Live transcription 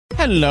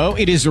Hello,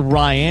 it is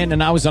Ryan,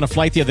 and I was on a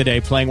flight the other day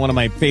playing one of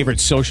my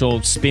favorite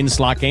social spin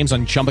slot games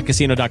on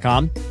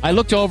ChumbaCasino.com. I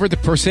looked over at the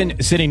person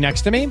sitting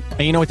next to me, and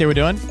you know what they were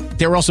doing?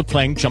 They were also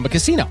playing Chumba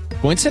Casino.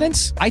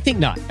 Coincidence? I think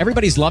not.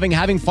 Everybody's loving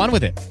having fun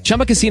with it.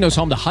 Chumba Casino is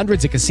home to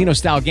hundreds of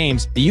casino-style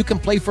games that you can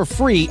play for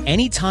free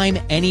anytime,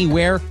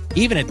 anywhere,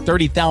 even at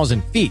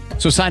 30,000 feet.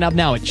 So sign up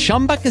now at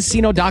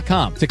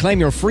ChumbaCasino.com to claim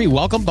your free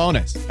welcome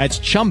bonus. That's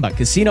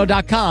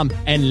ChumbaCasino.com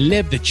and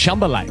live the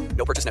Chumba life.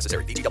 No purchase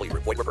necessary. VGW.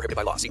 Void where prohibited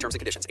by law. See terms and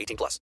conditions.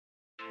 18+.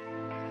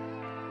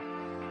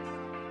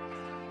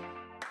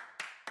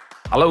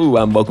 Hello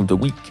and welcome to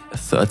week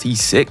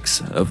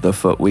 36 of the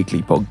Foot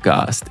Weekly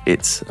podcast.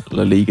 It's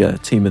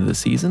LaLiga Team of the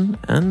Season,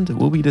 and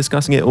we'll be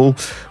discussing it all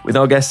with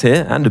our guests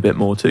here and a bit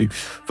more too.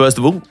 First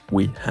of all,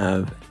 we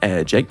have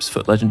Japes,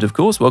 Foot Legend, of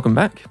course. Welcome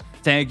back.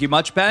 Thank you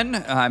much,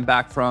 Ben. I'm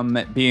back from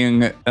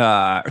being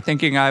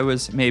thinking I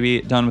was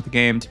maybe done with the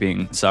game to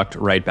being sucked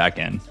right back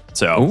in.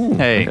 So,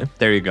 okay.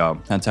 There you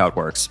go. That's how it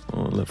works.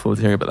 Well, I look forward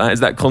to hearing about that. Is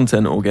that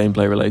content or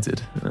gameplay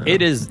related?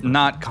 It is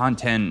not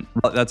content.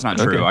 That's not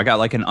true. I got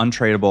like an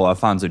untradeable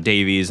Alphonso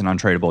Davies, an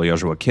untradeable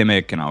Joshua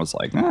Kimmich, and I was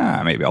like,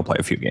 maybe I'll play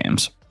a few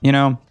games, you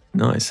know?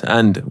 Nice.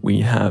 And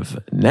we have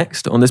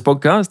next on this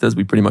podcast, as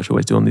we pretty much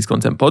always do on these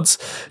content pods,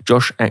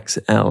 Josh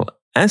XLS.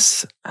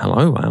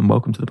 Hello and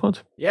welcome to the pod.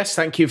 Yes,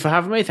 thank you for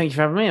having me.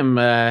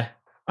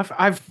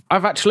 I've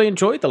actually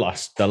enjoyed the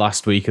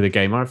last week of the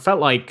game. I felt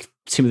like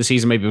Team of the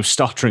Season maybe was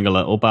stuttering a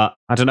little, but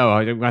I don't know.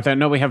 I don't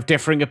know. We have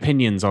differing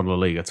opinions on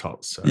LaLiga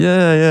TOTS. So.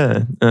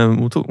 Yeah.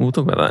 We'll talk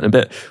about that in a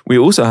bit. We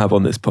also have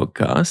on this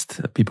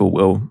podcast, people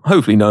will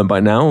hopefully know him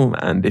by now,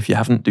 and if you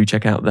haven't, do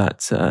check out that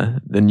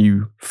the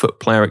new Foot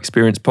Player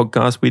Experience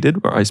podcast we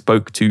did, where I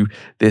spoke to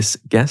this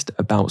guest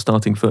about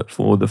starting Foot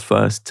for the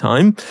first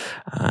time.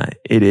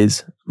 It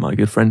is my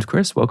good friend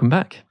Chris. Welcome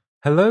back.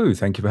 Hello.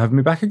 Thank you for having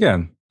me back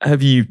again.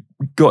 Have you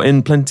got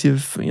in plenty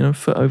of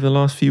Foot over the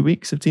last few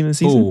weeks of Team of the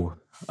Season? Oh,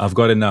 I've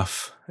got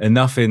enough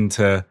in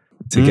to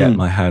get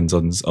my hands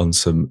on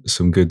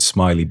some good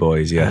smiley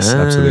boys. Yes,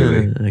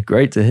 absolutely.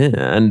 Great to hear.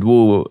 And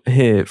we'll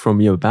hear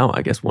from you about,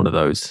 I guess, one of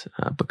those,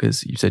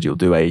 because you said you'll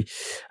do a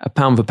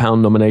pound for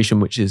pound nomination,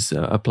 which is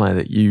a player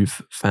that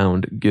you've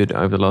found good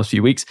over the last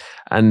few weeks.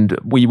 And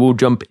we will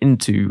jump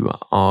into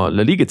our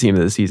La Liga Team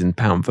of the Season,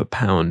 pound for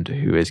pound,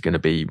 who is going to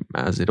be,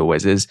 as it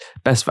always is,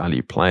 best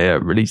value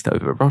player released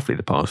over roughly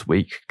the past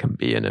week. Can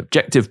be an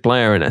objective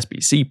player, an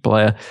SBC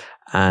player.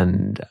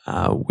 And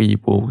we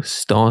will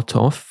start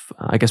off,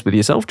 I guess, with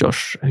yourself,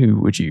 Josh. Who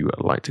would you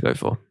like to go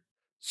for?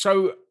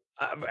 So,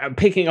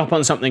 picking up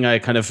on something I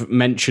kind of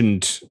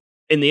mentioned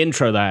in the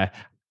intro there,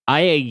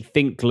 I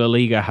think La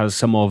Liga has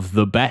some of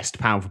the best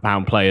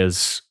pound-for-pound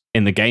players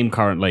in the game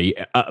currently.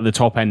 At the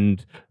top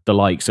end, the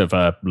likes of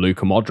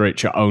Luka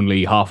Modric at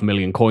only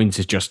 500,000 coins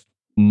is just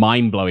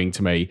mind-blowing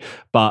to me.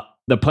 But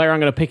the player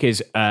I'm going to pick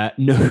is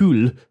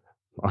Nahul.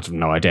 I have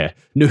no idea.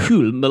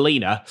 Nahul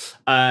Molina,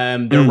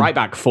 the right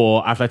back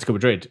for Atletico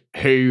Madrid,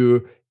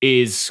 who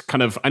is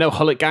kind of, I know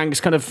Hullet Gang is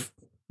kind of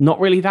not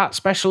really that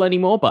special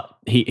anymore, but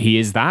he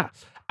is that.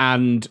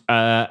 And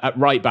at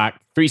right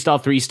back,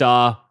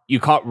 3-star, you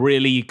can't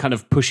really kind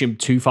of push him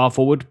too far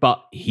forward,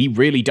 but he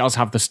really does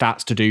have the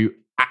stats to do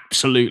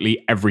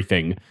absolutely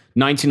everything.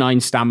 99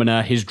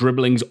 stamina, his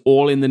dribbling's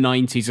all in the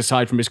 90s,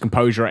 aside from his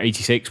composure at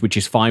 86, which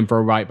is fine for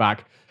a right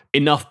back.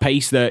 Enough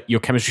pace that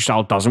your chemistry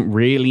style doesn't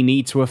really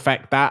need to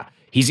affect that.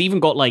 He's even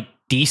got like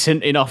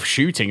decent enough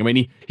shooting. I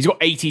mean, he's got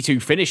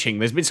 82 finishing.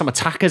 There's been some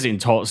attackers in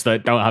TOTS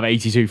that don't have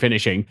 82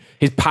 finishing.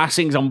 His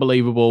passing's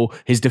unbelievable.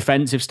 His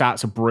defensive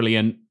stats are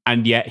brilliant.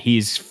 And yet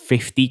he's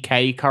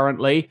 50k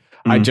currently.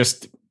 I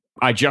just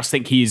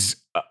think he's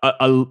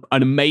an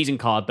amazing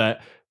card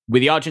that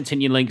with the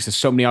Argentinian links, there's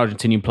so many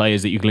Argentinian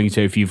players that you can link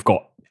to if you've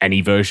got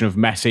any version of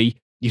Messi.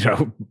 You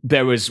know,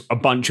 there was a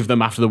bunch of them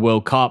after the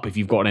World Cup. If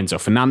you've got Enzo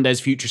Fernandez,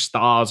 future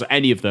stars,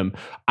 any of them.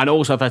 And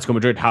also Atletico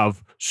Madrid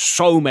have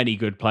so many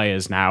good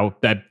players now.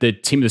 The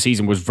Team of the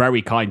Season was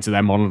very kind to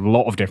them on a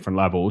lot of different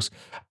levels.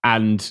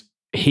 And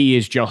he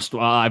is just,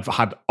 I've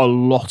had a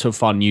lot of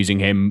fun using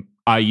him.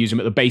 I use him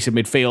at the base of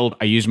midfield.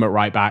 I use him at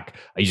right back.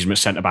 I use him at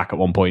centre back at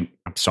one point.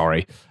 I'm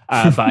sorry.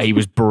 But he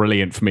was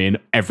brilliant for me in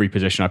every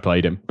position I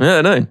played him.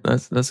 Yeah, no,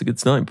 that's a good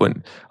starting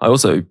point. I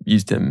also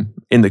used him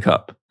in the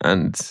cup,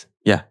 and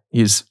yeah,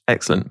 he's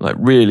excellent, like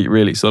really,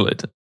 really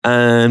solid.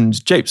 And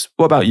Japes,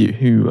 what about you?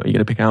 Who are you going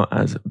to pick out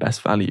as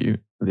best value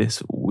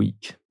this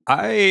week?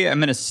 I am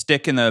going to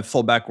stick in the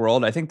fullback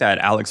world. I think that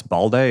Alex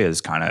Balde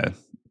is kind of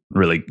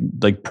really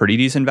like pretty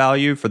decent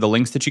value for the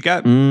links that you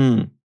get.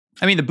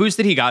 I mean, the boost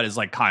that he got is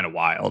like kind of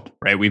wild,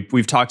 right?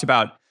 We've talked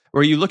about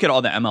where you look at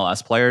all the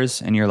MLS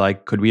players and you're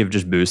like, could we have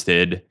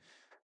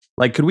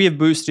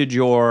boosted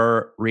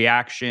your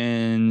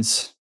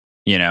reactions,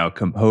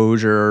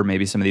 composure,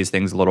 maybe some of these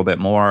things a little bit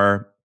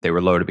more. They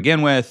were low to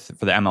begin with.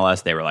 For the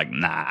MLS, they were like,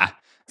 nah.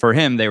 For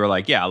him, they were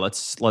like, yeah,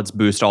 let's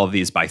boost all of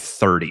these by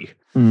 30.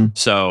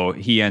 So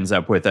he ends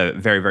up with a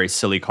very, very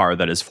silly card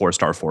that is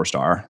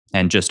 4-star,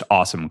 and just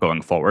awesome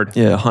going forward.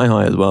 Yeah,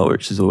 high as well,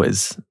 which is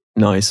always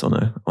nice on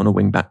a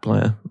wing back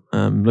player.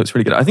 Looks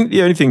really good. I think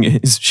the only thing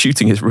is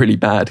shooting is really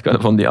bad, kind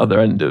of on the other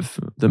end of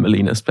the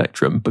Molina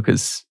spectrum,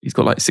 because he's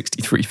got like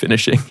 63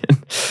 finishing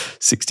and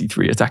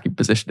 63 attacking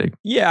positioning.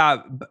 Yeah,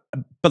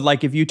 but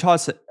like if you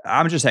toss,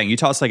 I'm just saying, you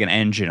toss like an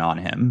engine on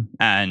him,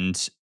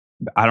 and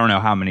I don't know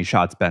how many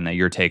shots, Ben, that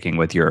you're taking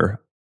with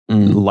your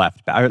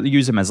left back.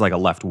 Use him as like a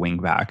left wing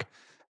back.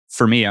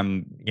 For me,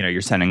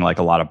 you're sending like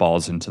a lot of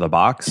balls into the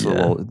box,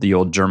 the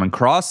old German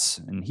cross,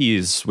 and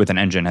he's with an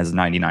engine has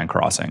 99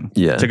 crossing.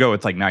 Yeah. To go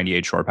with like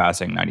 98 short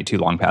passing, 92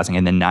 long passing,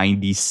 and then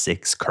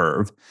 96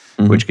 curve,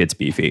 which gets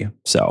beefy.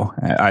 So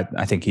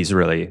I think he's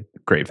really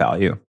great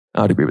value.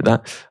 I'd agree with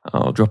that.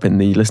 I'll drop in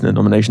the listener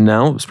nomination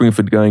now.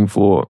 Springford going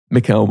for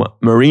Mikel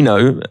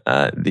Marino,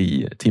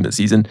 the team of the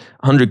season,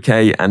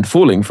 100k and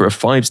falling for a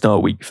 5-star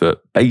week for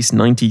base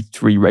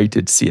 93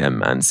 rated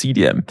CM and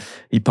CDM.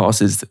 He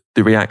passes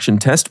the reaction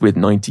test with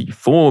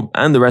 94,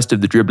 and the rest of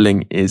the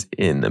dribbling is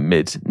in the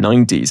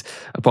mid-90s.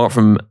 Apart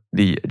from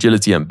the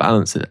agility and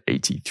balance at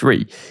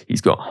 83,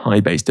 he's got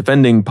high base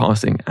defending,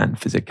 passing, and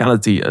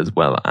physicality, as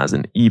well as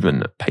an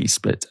even pace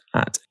split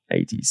at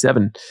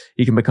 87.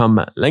 He can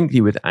become lengthy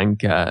with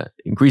anchor,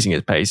 increasing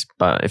his pace,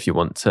 but if you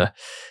want to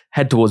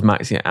head towards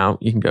maxing it out,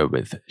 you can go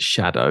with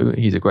Shadow.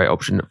 He's a great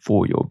option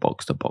for your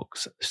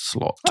box-to-box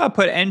slot. I'll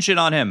put engine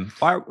on him.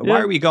 Why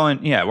are we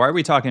going? Yeah, why are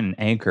we talking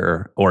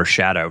anchor or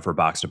Shadow for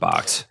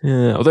box-to-box?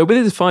 Yeah, although with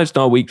his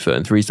 5-star weak foot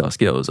and 3-star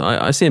skills,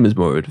 I see him as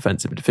more of a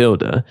defensive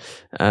midfielder,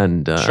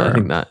 and I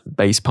think that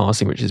base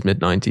passing, which is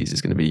mid-90s, is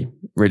going to be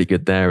really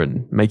good there,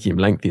 and making him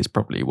lengthy is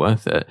probably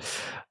worth it.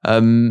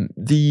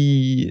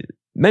 The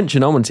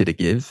mention I wanted to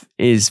give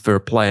is for a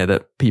player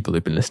that people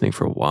who've been listening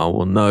for a while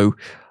will know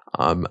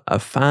I'm a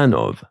fan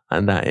of,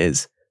 and that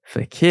is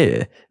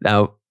Fekir.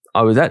 Now,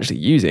 I was actually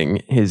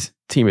using his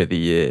Team of the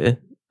Year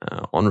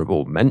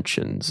honourable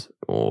mentions,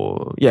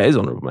 his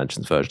honourable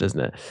mentions version, isn't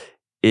it,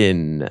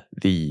 in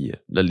the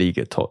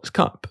LaLiga TOTS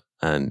Cup.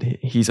 And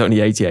he's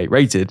only 88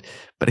 rated,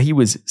 but he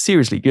was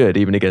seriously good,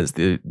 even against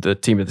the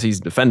Team of the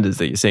Season defenders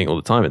that you're seeing all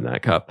the time in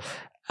that cup.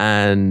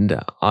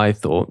 And I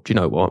thought, do you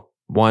know what?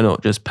 Why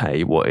not just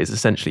pay what is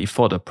essentially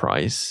fodder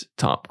price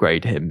to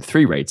upgrade him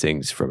 3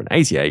 ratings from an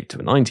 88 to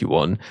a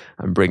 91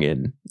 and bring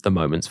in the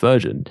Moments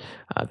version,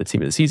 the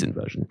Team of the Season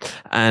version.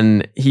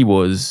 And he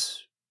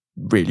was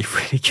really,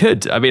 really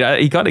good. I mean,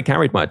 he kind of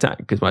carried my attack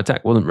because my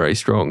attack wasn't very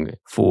strong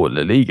for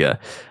La Liga.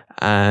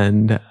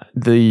 And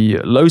the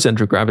low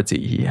center of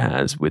gravity he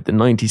has with the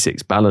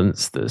 96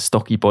 balance, the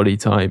stocky body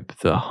type,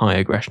 the high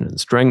aggression and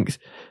strength,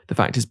 the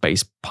fact his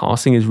base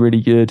passing is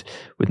really good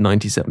with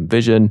 97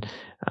 vision.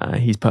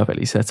 He's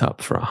perfectly set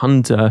up for a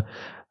hunter.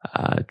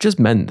 Just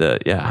meant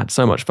that, I had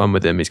so much fun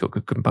with him. He's got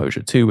good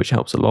composure too, which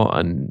helps a lot.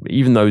 And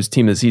even those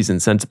Team of the Season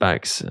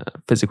centre-backs,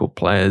 physical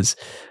players,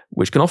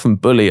 which can often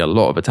bully a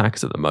lot of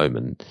attackers at the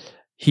moment,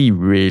 he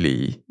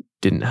really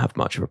didn't have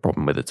much of a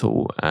problem with at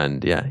all.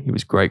 And he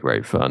was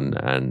great fun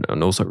and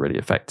also really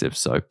effective.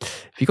 So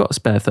if you've got a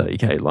spare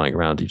 30k lying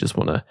around, you just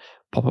want to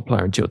pop a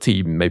player into your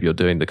team, maybe you're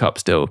doing the cup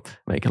still,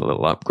 make a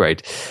little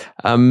upgrade.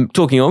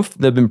 Talking of,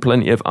 there have been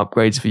plenty of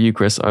upgrades for you,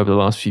 Chris, over the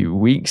last few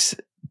weeks.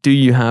 Do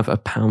you have a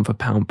pound for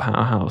pound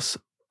powerhouse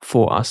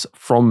for us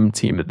from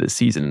Team of the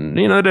Season?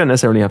 They don't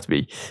necessarily have to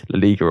be La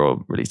Liga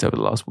or released over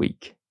the last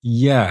week.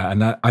 Yeah,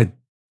 and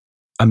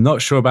I'm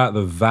not sure about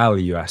the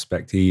value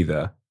aspect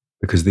either,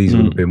 because these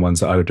would have been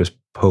ones that I would just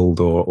pulled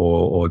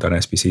or done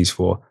SBCs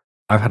for.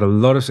 I've had a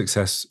lot of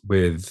success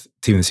with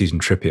Team of the Season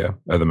Trippier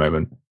at the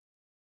moment.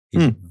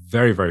 He's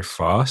very, very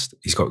fast.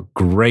 He's got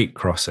great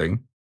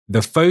crossing.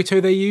 The photo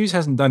they use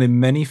hasn't done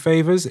him many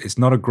favors. It's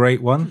not a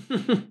great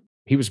one.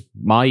 He was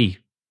my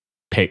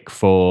pick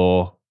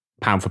for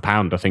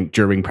pound, I think,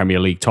 during Premier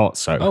League TOTS.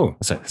 So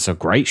it's a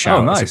great shout.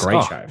 Oh, nice. It's a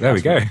great shout. There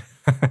we go.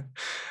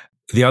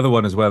 The other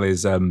one as well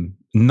is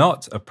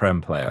not a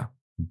Prem player,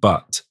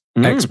 but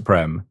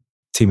ex-Prem,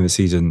 Team of the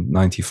Season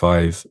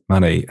 95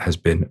 Mane has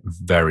been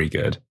very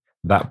good.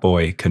 That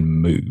boy can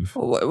move.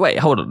 Wait,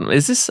 hold on.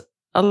 Is this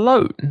a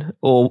loan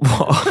or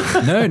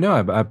what?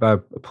 No, I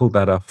pulled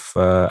that off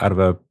out of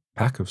a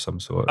pack of some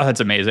sort. Oh,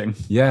 that's amazing.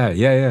 Yeah.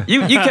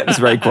 You kept this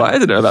very quiet. I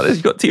didn't know about this.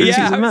 You got Team of the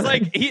Season. I was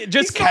like, he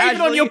just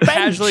casually on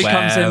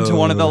comes into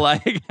one of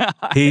the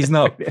He's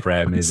not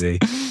Prem, is he?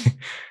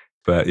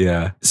 But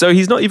yeah. So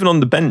he's not even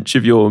on the bench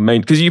of your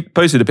main, because you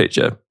posted a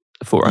picture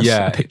for us.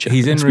 Yeah,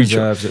 he's in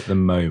reserves at the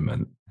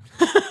moment.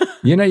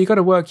 You got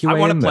to work your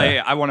way in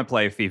there. I want to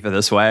play FIFA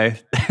this way.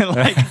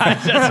 I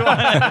just want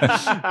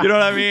to, you know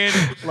what I mean?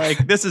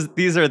 Like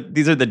these are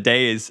the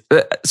days.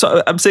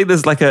 So I'm saying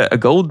there's like a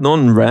gold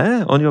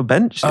non-rare on your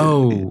bench.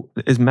 Oh,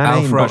 is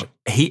Mane not?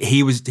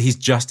 He's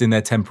just in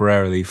there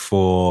temporarily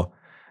for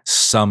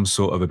some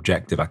sort of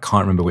objective. I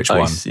can't remember which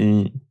one. I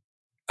see.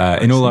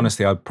 In all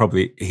honesty,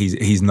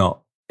 he's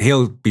not.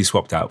 He'll be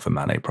swapped out for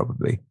Mane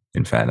probably.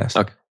 In fairness.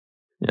 Okay.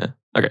 Yeah.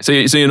 Okay.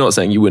 So you're not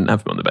saying you wouldn't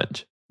have him on the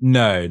bench?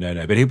 No.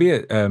 But he'll be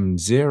at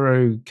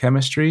 0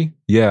 chemistry.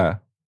 Yeah.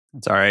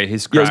 It's all right.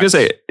 He's. Yeah, I was going to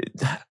say.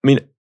 I mean,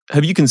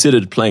 have you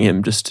considered playing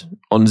him just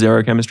on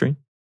 0 chemistry?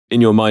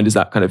 In your mind, is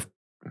that kind of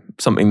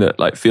something that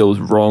like feels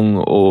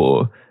wrong,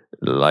 or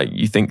like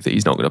you think that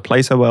he's not going to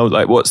play so well?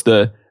 Like, is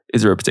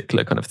there a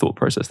particular kind of thought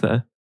process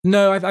there?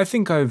 No, I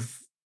think I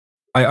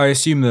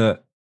assume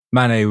that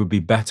Mane would be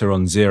better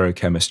on zero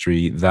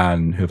chemistry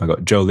than who have I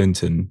got? Joe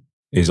Linton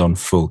is on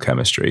full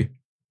chemistry.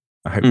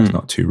 I hope that's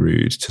not too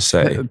rude to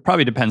say. It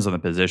probably depends on the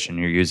position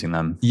you're using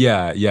them.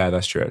 Yeah,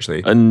 that's true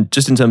actually. And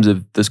just in terms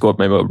of the squad,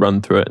 maybe I'll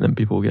run through it and then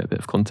people will get a bit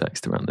of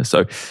context around this.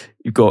 So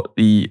you've got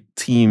the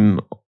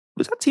team,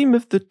 was that team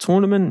of the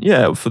tournament?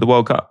 Yeah, for the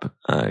World Cup,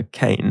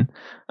 Kane.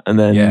 And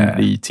then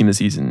the team of the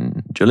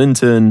season,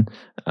 Joelinton,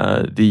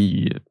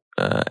 the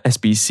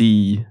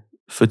SBC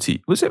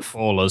footy, was it?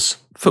 Footballers,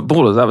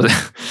 that was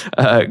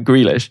it.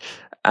 Grealish.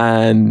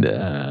 And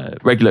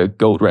regular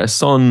gold rare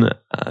Son,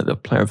 the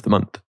player of the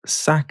month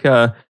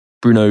Saka,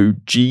 Bruno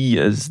G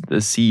as the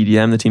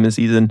CDM, the team of the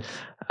season,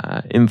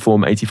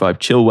 Inform 85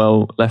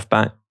 Chilwell, left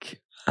back,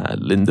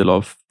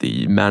 Lindelof,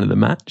 the man of the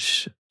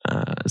match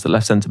as the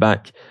left centre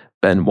back,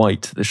 Ben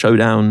White, the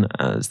showdown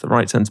as the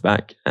right centre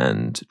back,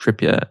 and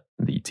Trippier,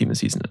 the team of the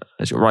season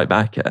as your right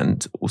back,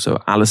 and also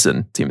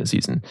Alisson, team of the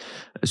season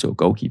as your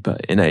goalkeeper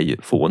in a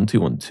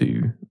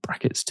 4-1-2-1-2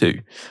 brackets too.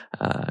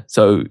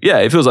 So yeah,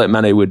 it feels like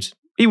Mane would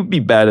be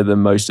better than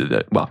most of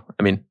the. Well,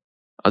 I mean,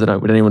 I don't know.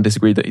 Would anyone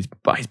disagree that he's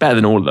better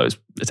than all of those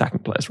attacking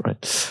players,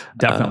 right?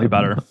 Definitely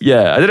better.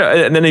 Yeah, I don't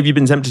know. And then have you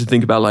been tempted to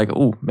think about like,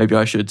 oh, maybe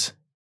I should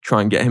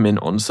try and get him in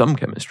on some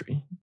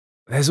chemistry?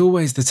 There's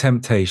always the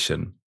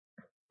temptation.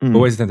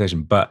 Always the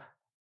temptation. But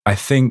I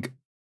think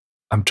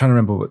I'm trying to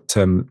remember what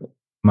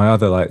my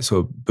other like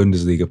sort of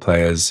Bundesliga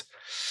players.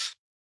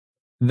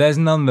 There's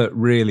none that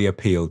really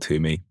appeal to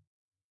me.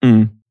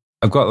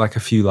 I've got like a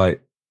few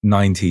like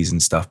 90s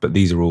and stuff, but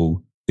these are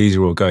all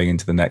going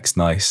into the next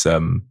nice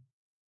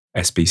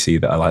SBC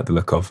that I like the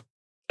look of.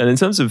 And in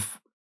terms of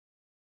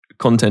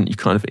content you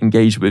kind of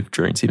engage with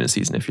during team of the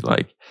season, if you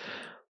like,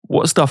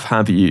 what stuff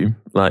have you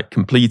like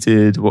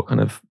completed? What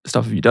kind of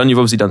stuff have you done? You've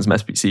obviously done some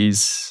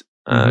SBCs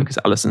because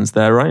Alisson's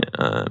there, right?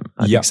 I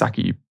think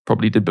Saka you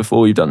probably did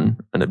before. You've done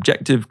an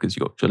objective because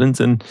you got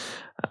Joelinton.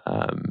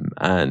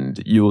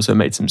 And you also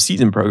made some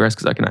season progress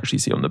because I can actually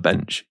see on the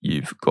bench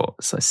you've got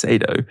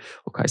Caicedo.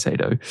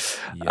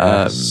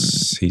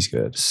 Yes, he's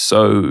good.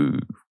 So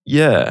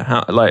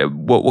yeah,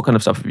 what kind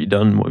of stuff have you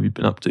done? What have you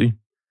been up to?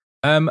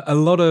 A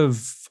lot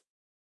of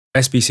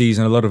SBCs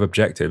and a lot of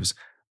objectives.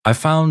 I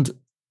found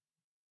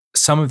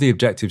some of the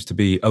objectives to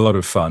be a lot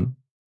of fun,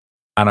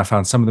 and I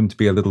found some of them to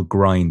be a little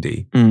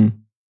grindy.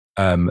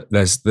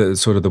 There's the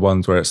sort of the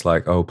ones where it's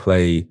like, oh,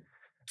 play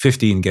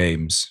 15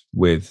 games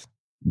with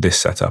this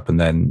setup and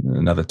then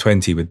another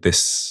 20 with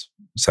this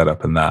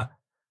setup and that.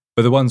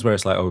 But the ones where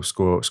it's like, oh,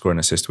 score an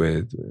assist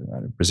with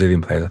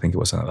Brazilian players, I think it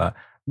was something like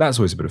that. That's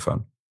always a bit of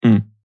fun.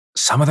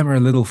 Some of them are a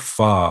little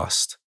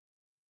fast.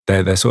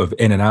 They're sort of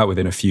in and out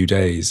within a few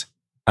days.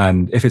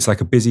 And if it's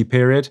like a busy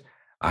period,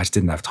 I just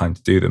didn't have time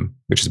to do them,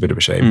 which is a bit of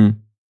a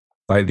shame.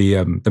 Like the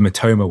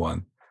Matoma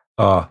one.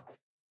 I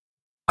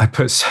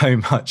put so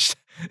much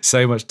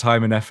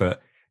time and effort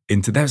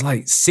into, there was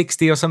like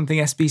 60 or something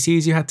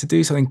SBCs you had to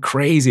do, something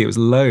crazy. It was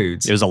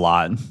loads. It was a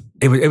lot.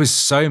 It was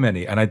so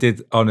many. And I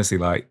did honestly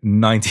like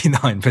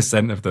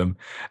 99% of them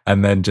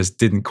and then just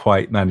didn't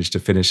quite manage to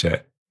finish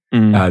it.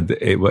 And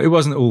it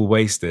wasn't all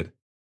wasted,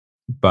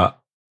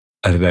 but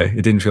I don't know.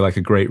 It didn't feel like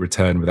a great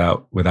return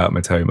without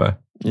Matoma.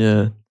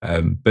 Yeah.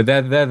 But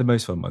they're the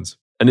most fun ones.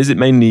 And is it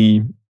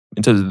mainly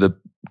in terms of the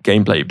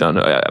gameplay you've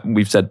done?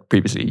 We've said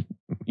previously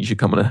you should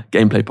come on a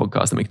gameplay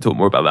podcast and we can talk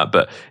more about that.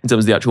 But in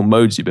terms of the actual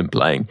modes you've been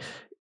playing,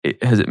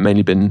 has it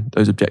mainly been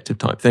those objective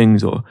type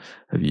things, or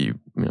have you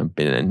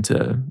been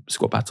into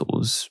squad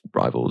battles,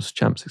 rivals,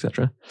 champs,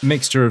 etc.?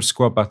 Mixture of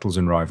squad battles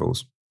and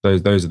rivals.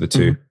 Those are the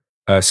two.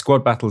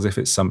 Squad battles, if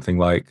it's something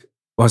like,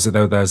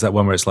 there's that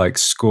one where it's like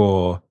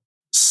score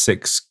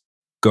 6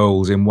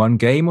 goals in one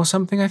game or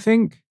something, I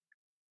think.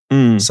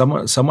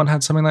 Someone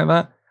had something like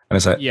that. And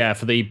it's like,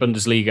 for the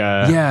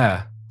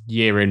Bundesliga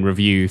year in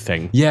review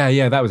thing.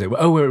 Yeah, that was it.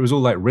 Oh, where it was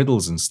all like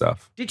riddles and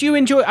stuff. Did you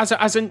enjoy, as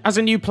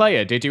a new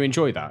player, did you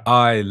enjoy that?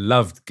 I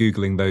loved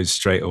Googling those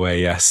straight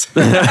away, yes.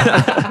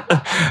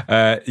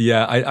 I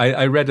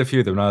read a few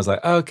of them and I was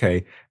like,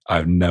 okay, I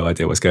have no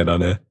idea what's going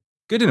on here.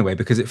 Good in a way,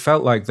 because it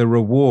felt like the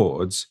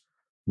rewards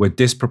were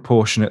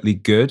disproportionately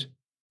good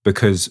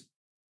because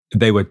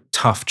they were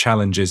tough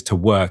challenges to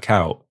work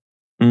out.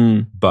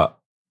 But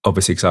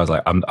obviously, because I was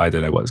like, I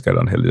don't know what's going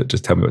on here.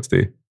 Just tell me what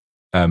to do.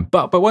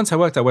 But once I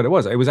worked out what it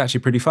was actually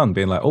pretty fun.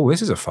 Being like, oh,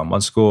 this is a fun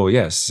one. Score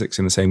 6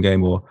 in the same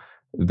game, or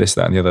this,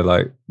 that, and the other.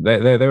 Like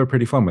they were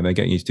pretty fun when they're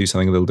getting you to do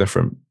something a little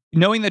different.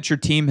 Knowing that your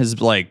team is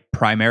like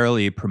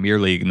primarily Premier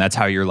League, and that's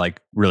how you're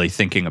like really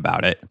thinking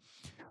about it.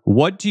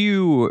 What do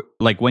you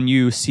like when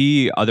you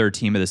see other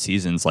team of the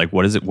seasons? Like,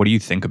 what is it? What do you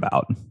think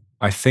about?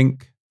 I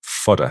think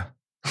fodder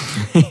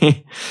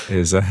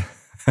is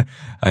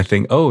I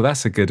think, oh,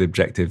 that's a good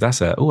objective.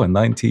 That's a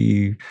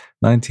 90,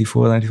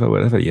 94, 95,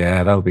 whatever.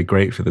 Yeah, that'll be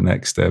great for the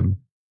next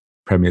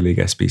Premier League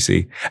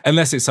SBC.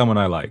 Unless it's someone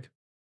I like.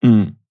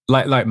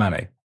 Like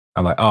Mane.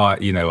 I'm like, oh,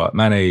 you know what?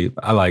 Mane,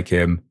 I like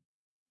him.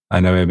 I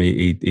know him.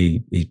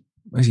 He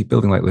is he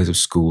building like loads of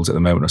schools at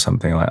the moment or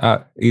something?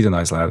 Like, he's a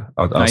nice lad.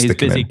 I'll he's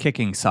stick him busy in.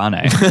 kicking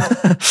Sane.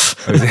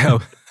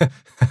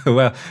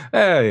 Well,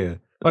 yeah.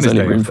 There's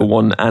only room for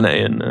one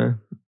Ane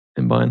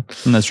in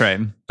Bayern. That's right.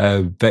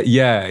 But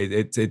yeah,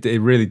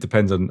 it really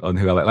depends on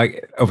who I like.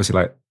 Like, obviously,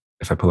 like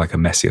if I pull like a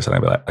Messi or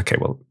something, I'll be like, okay,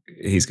 well,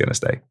 he's going to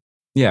stay.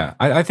 Yeah,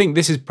 I think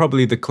this is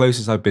probably the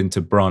closest I've been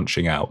to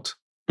branching out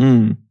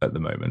at the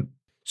moment.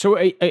 So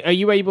are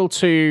you able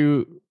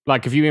to,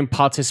 like, have you been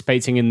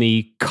participating in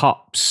the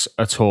cups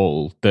at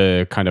all,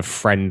 the kind of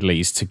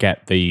friendlies to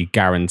get the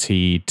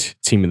guaranteed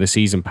team of the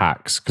season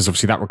packs? Because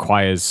obviously that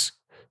requires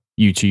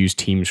you to use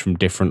teams from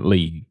different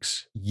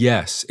leagues.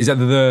 Yes. Is that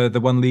the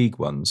one league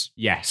ones?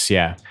 Yes,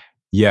 yeah.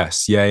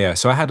 Yes, yeah.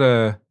 So I had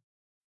a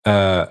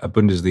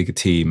Bundesliga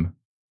team.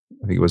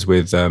 I think it was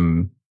with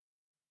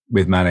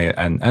Mane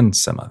and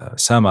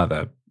some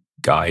other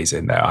guys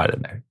in there. I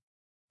don't know.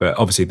 But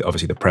obviously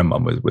the Prem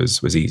one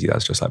was easy.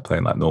 That's just like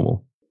playing like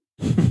normal.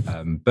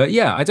 But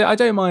yeah, I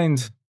don't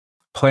mind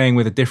playing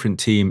with a different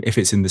team if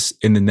it's in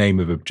the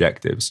name of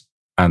objectives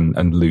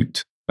and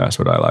loot. That's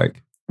what I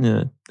like.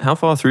 Yeah. How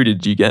far through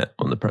did you get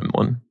on the Prem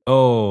one?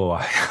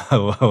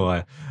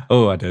 I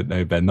don't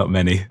know, Ben. Not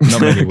many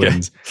okay.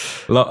 wins.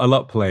 A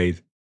lot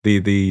played.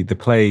 The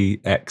play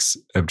X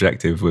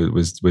objective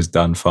was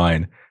done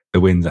fine.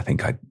 The wins, I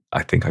think I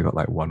got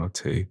like one or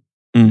two.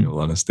 In all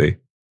honesty,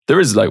 there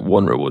is like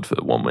one reward for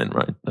one win,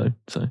 right? Though,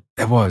 so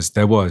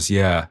there was,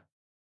 yeah.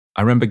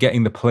 I remember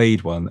getting the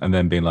played one and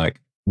then being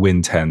like,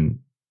 win 10.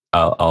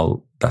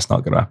 I'll. That's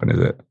not going to happen, is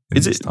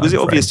it? Was it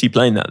obvious to you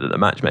playing that the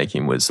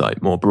matchmaking was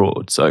like more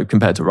broad? So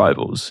compared to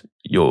rivals,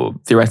 you're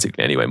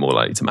theoretically anyway more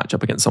likely to match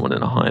up against someone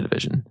in a higher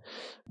division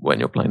when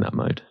you're playing that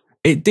mode.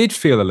 It did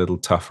feel a little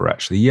tougher,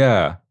 actually.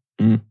 Yeah,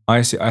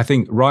 I see. I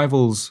think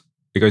rivals.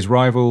 It goes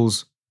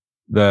rivals,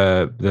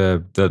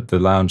 the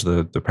lounge,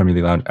 the Premier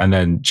League lounge, and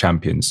then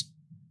champions,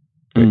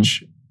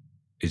 which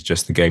is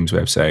just the game's way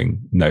of saying,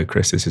 no,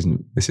 Chris, this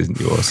isn't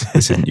yours.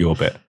 This isn't your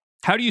bit.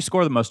 How do you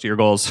score the most of your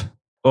goals?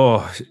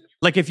 Oh.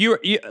 Like if you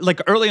like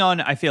early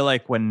on, I feel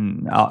like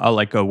when I'll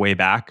like go way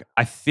back,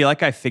 I feel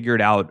like I figured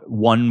out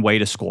one way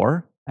to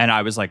score, and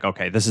I was like,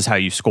 okay, this is how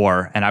you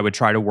score, and I would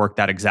try to work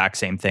that exact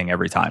same thing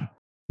every time.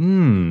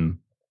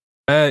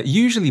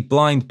 Usually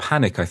blind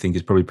panic, I think,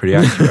 is probably pretty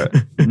accurate.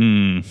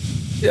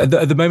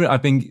 At the moment,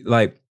 I've been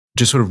like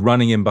just sort of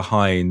running in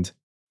behind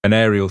an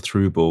aerial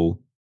through ball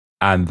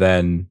and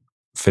then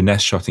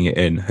finesse shotting it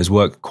in has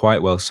worked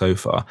quite well so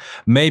far.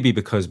 Maybe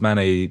because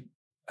Mane,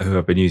 who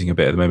I've been using a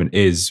bit at the moment,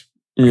 is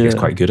he's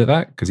quite good at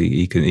that because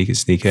he can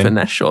sneak in.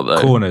 Finesse shot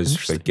though. Corners,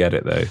 forget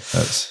it though.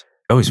 That's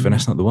is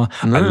finesse not the one?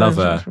 No,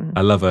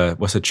 I love a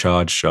what's a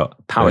charge shot?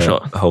 Power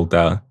shot. Hold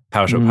down.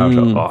 Power shot.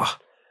 Oh,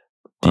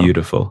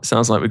 beautiful.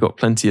 Sounds like we've got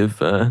plenty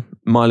of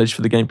mileage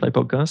for the gameplay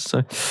podcast.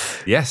 So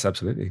yes,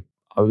 absolutely.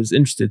 I was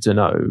interested to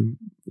know,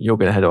 you're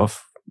going to head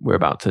off. We're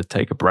about to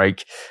take a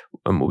break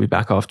and we'll be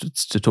back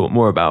afterwards to talk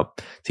more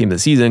about team of the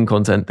season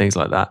content, things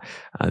like that,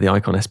 the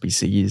icon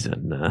SBCs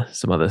and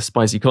some other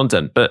spicy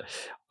content. But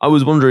I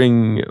was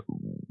wondering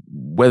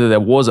whether there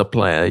was a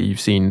player you've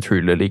seen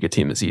through LaLiga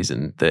team of the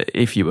season that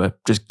if you were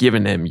just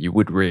given him, you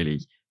would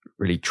really,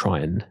 really try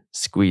and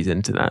squeeze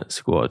into that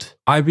squad.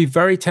 I'd be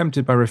very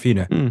tempted by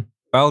Rafinha.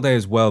 Balde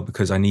as well,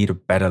 because I need a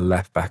better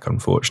left back,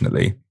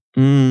 unfortunately.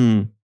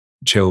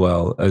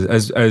 Chilwell,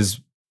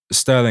 as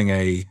sterling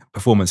a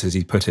performance as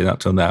he's put in up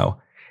till now,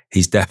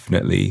 he's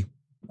definitely,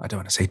 I don't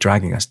want to say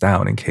dragging us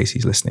down in case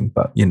he's listening,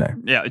 but you know.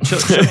 Yeah, I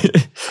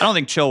don't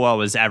think Chilwell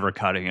was ever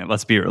cutting it.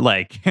 Let's be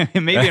like,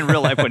 maybe in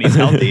real life when he's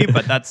healthy,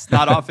 but that's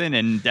not often,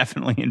 and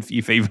definitely in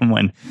FIFA even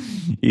when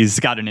he's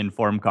got an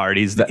informed card,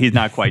 he's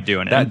not quite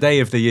doing it. That day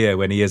of the year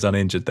when he is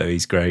uninjured, though,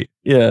 he's great.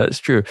 Yeah, it's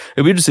true.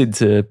 It'll be interesting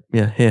to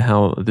hear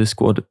how this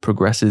squad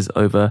progresses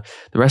over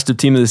the rest of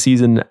team of the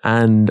season,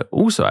 and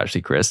also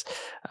actually, Chris,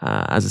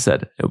 as I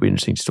said, it'll be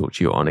interesting to talk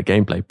to you on a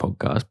gameplay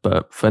podcast.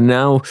 But for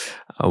now,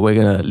 we're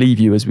going to leave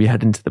you as we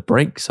head into the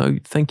break. So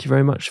thank you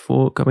very much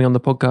for coming on the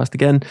podcast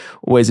again.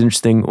 Always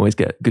interesting, always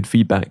get good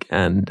feedback.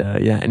 And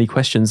any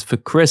questions for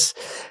Chris,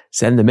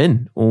 send them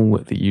in all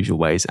the usual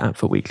ways at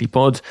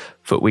FootWeeklyPod,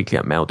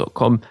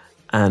 footweekly@mail.com,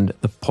 and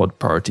the Pod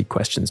Priority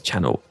Questions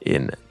channel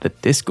in the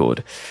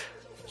Discord.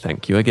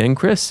 Thank you again,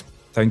 Chris.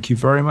 Thank you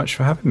very much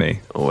for having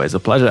me. Always a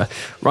pleasure.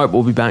 Right,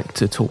 we'll be back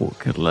to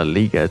talk La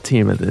Liga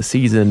team of the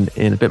season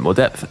in a bit more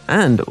depth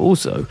and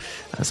also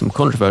some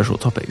controversial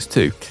topics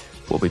too.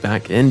 We'll be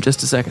back in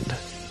just a second.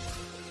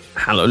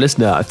 Hello,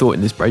 listener. I thought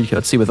in this break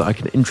I'd see whether I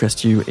can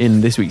interest you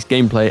in this week's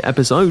gameplay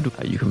episode.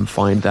 You can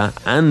find that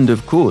and,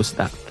 of course,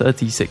 that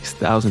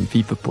 36,000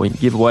 FIFA point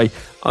giveaway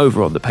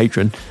over on the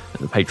Patreon. And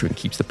the Patreon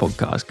keeps the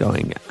podcast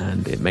going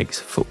and it makes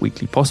Foot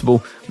Weekly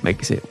possible,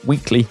 makes it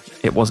weekly.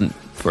 It wasn't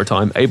for a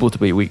time able to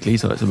be weekly,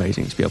 so it's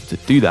amazing to be able to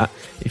do that.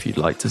 If you'd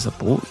like to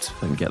support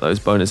and get those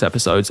bonus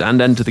episodes and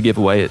enter the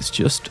giveaway, it's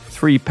just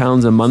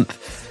 £3 a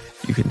month.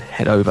 You can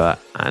head over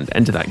and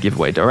enter that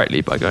giveaway directly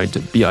by going to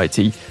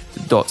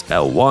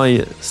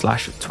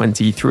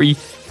bit.ly/23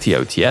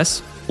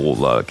 TOTS, all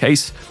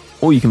lowercase,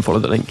 or you can follow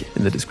the link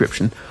in the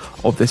description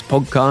of this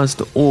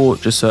podcast, or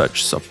just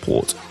search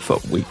Support for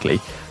Weekly.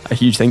 A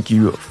huge thank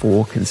you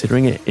for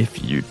considering it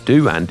if you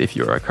do, and if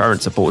you're a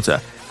current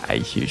supporter, a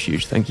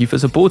huge thank you for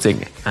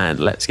supporting. And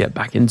let's get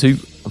back into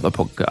the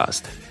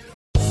podcast.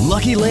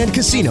 Lucky Land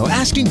Casino,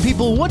 asking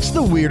people, what's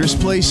the weirdest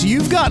place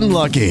you've gotten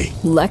lucky?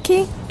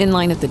 Lucky? In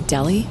line at the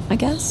deli, I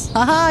guess?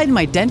 Aha, in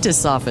my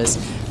dentist's office.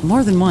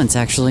 More than once,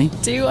 actually.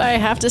 Do I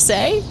have to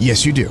say?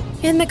 Yes, you do.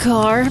 In the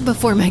car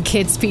before my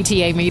kids'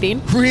 PTA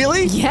meeting.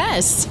 Really?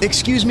 Yes.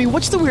 Excuse me,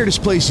 what's the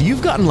weirdest place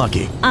you've gotten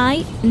lucky?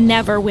 I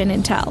never win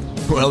and tell.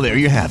 Well, there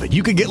you have it.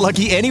 You can get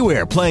lucky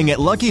anywhere, playing at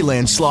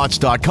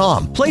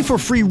LuckyLandSlots.com. Play for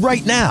free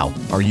right now.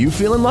 Are you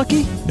feeling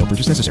lucky? No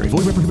purchase necessary. Void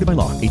where prohibited by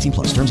law. 18+.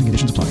 Terms and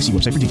conditions apply. See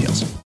website for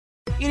details.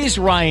 It is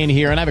Ryan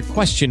here, and I have a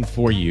question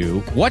for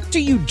you. What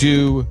do you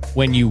do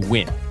when you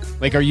win?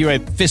 Like, are you a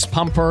fist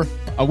pumper,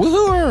 a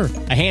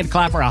woohooer, a hand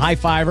clapper, a high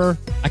fiver?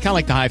 I kind of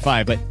like the high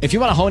five, but if you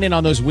want to hone in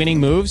on those winning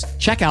moves,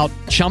 check out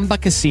Chumba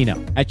Casino.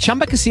 At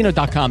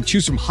ChumbaCasino.com,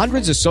 choose from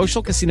hundreds of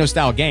social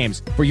casino-style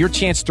games for your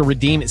chance to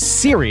redeem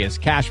serious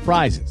cash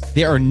prizes.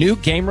 There are new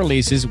game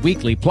releases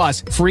weekly,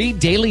 plus free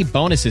daily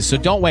bonuses. So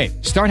don't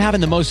wait. Start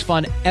having the most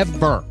fun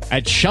ever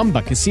at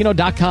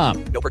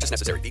ChumbaCasino.com. No purchase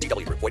necessary.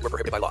 VGW Group. Void where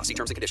prohibited by law. See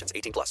terms and conditions.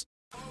 18+.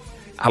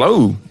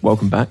 Hello,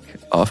 welcome back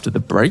after the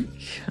break.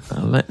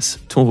 Let's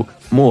talk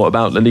more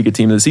about LaLiga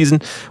Team of the Season.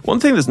 One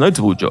thing that's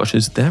notable, Josh,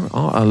 is there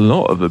are a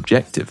lot of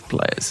objective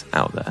players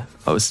out there.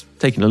 I was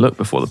taking a look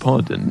before the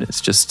pod, and it's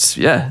just,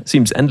 it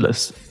seems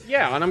endless.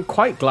 Yeah, and I'm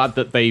quite glad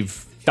that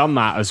they've done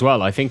that as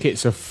well. I think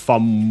it's a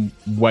fun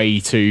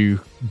way to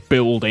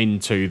build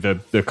into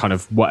the kind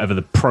of whatever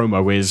the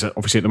promo is.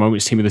 Obviously, at the moment,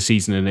 it's Team of the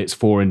Season, and it's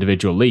 4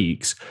 individual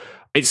leagues.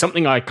 It's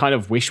something I kind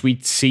of wish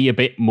we'd see a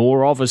bit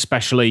more of,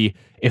 especially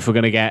if we're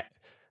going to get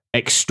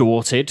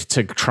extorted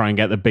to try and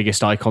get the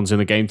biggest icons in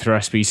the game through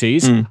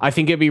SBCs. I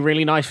think it'd be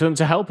really nice for them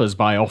to help us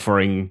by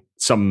offering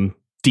some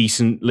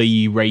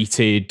decently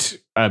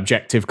rated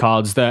objective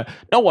cards that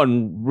no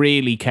one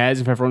really cares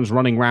if everyone's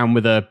running around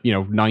with a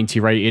 90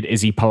 rated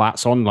Izzy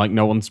Palats on. Like,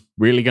 no one's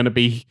really going to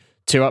be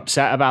too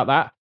upset about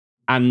that.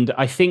 And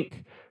I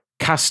think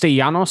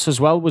Castellanos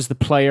as well was the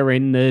player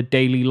in the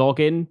daily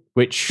login,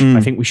 which I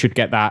think we should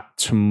get that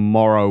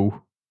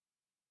tomorrow,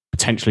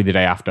 potentially the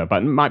day after,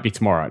 but it might be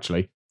tomorrow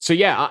actually. So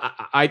yeah,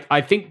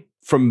 I think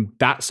from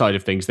that side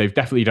of things, they've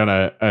definitely done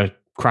a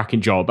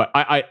cracking job. But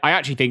I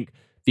actually think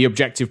the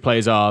objective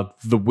players are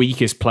the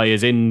weakest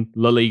players in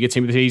LaLiga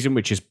Team of the Season,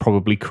 which is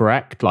probably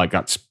correct. Like,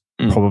 that's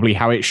probably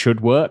how it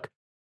should work.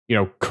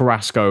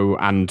 Carrasco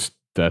and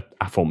the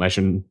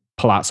aforementioned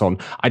Palazzo,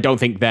 I don't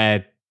think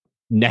they're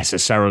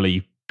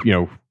necessarily,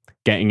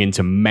 getting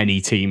into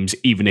many teams,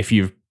 even if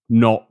you're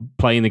not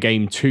playing the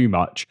game too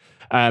much.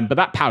 But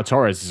that Pau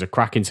Torres is a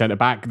cracking centre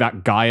back.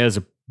 That Gaia's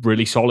a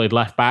really solid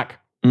left back.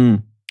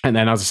 And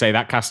then, as I say,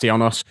 that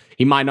Castellanos,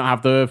 he might not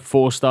have the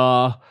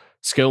 4-star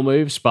skill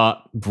moves,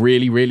 but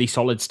really, really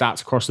solid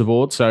stats across the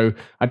board. So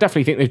I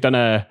definitely think they've done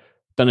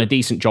a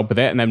decent job with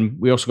it. And then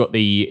we also got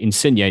the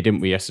Insigne, didn't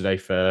we, yesterday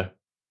for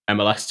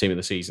MLS Team of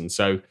the Season.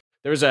 So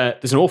there's an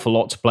awful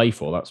lot to play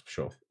for, that's for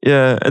sure.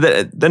 Yeah.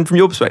 Then from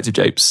your perspective,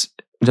 Japes,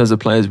 in terms of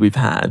players we've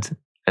had,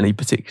 any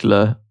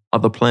particular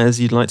other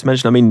players you'd like to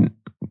mention? I mean,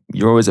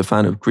 you're always a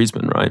fan of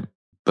Griezmann, right?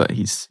 But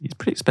he's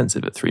pretty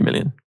expensive at 3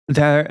 million.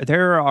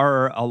 There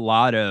are a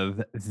lot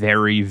of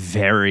very,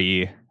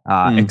 very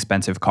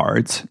expensive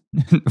cards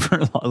for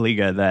La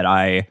Liga that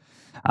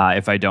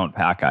if I don't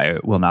pack, I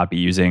will not be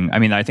using. I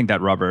mean, I think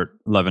that Robert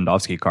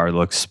Lewandowski card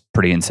looks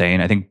pretty insane.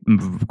 I think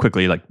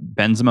quickly, like,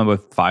 Benzema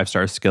with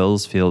 5-star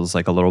skills feels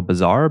like a little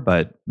bizarre,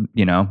 but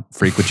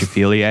freak what you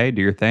feel,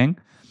 do your thing.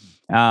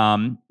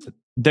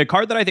 The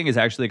card that I think is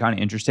actually kind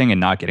of interesting and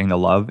not getting the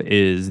love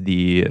is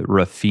the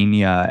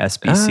Rafinha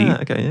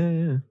SBC. Okay,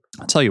 yeah.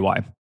 I'll tell you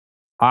why.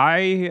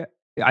 I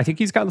think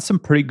he's got some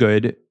pretty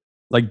good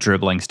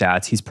dribbling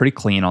stats. He's pretty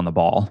clean on the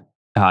ball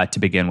to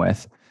begin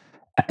with.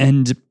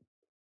 And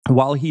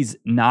while he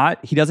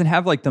doesn't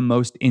have the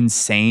most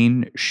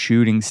insane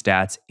shooting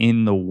stats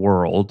in the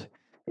world,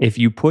 if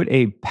you put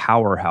a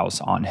powerhouse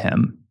on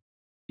him,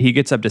 he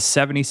gets up to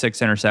 76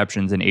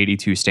 interceptions and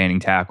 82 standing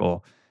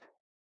tackle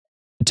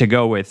to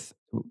go with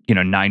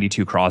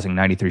 92 crossing,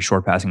 93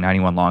 short passing,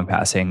 91 long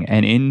passing.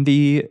 And in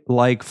the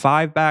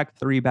 5-back,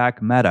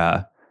 3-back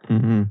meta,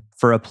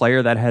 for a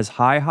player that has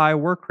high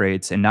work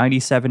rates and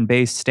 97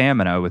 base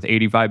stamina with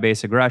 85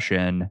 base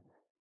aggression,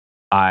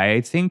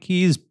 I think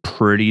he's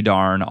pretty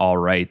darn all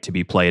right to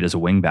be played as a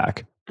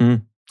wingback.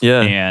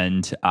 Yeah.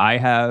 And I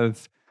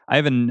have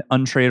an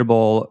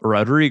untradeable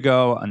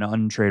Rodrigo, an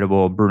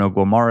untradeable Bruno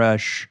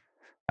Guimaraes,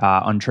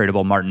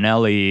 untradeable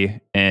Martinelli,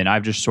 and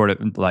I've just sort of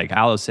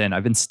Allison,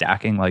 I've been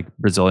stacking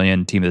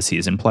Brazilian Team of the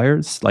Season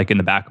players in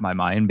the back of my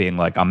mind, being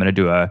I'm going to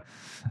do a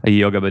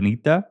Yoga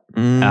Bonita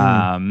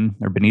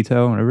or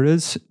Benito, whatever it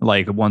is,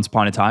 once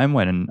upon a time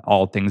when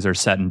all things are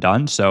said and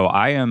done. So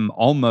I am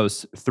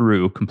almost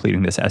through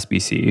completing this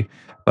SBC,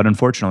 but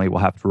unfortunately we'll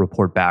have to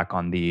report back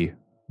on the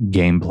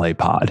gameplay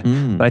pod.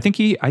 But I think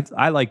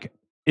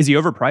is he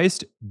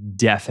overpriced?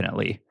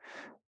 Definitely.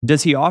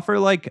 Does he offer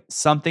like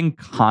something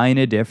kind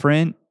of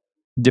different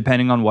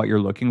depending on what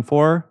you're looking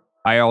for?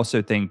 I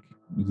also think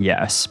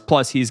yes.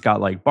 Plus, he's got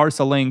like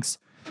Barca links.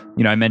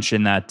 I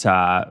mentioned that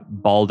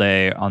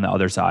Balde on the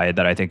other side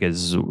that I think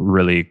is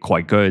really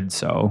quite good.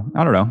 So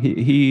I don't know.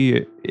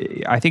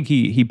 I think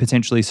he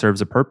potentially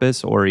serves a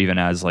purpose, or even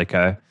as like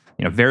a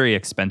very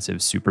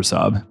expensive super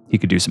sub, he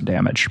could do some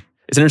damage.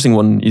 It's an interesting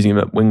one using him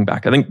at wing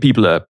back. I think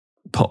people are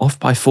put off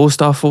by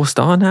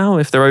 4-star now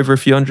if they're over a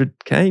few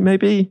 100K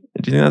maybe.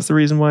 Do you think that's the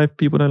reason why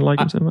people don't like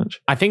him so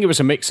much? I think it was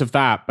a mix of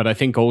that, but I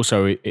think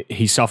also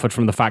he suffered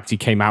from the fact he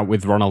came out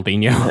with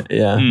Ronaldinho.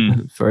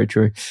 Yeah, very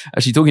true.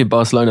 Actually, talking of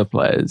Barcelona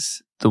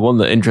players, the one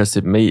that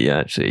interested me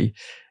actually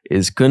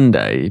is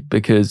Koundé,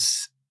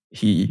 because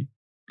he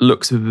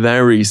looks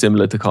very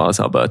similar to Carlos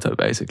Alberto,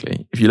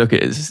 basically. If you look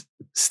at his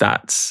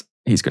stats,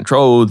 he's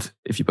controlled.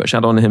 If you put a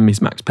shadow on him,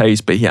 he's max pace,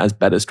 but he has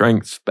better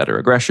strength, better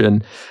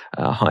aggression,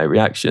 high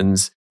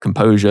reactions,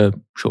 composure,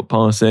 short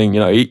passing.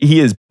 He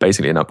is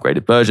basically an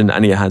upgraded version,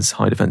 and he has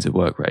high defensive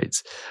work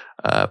rates.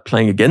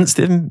 Playing against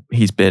him,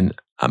 he's been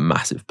a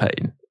massive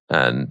pain,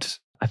 and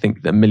I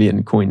think the 1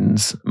 million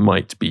coins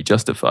might be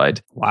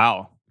justified.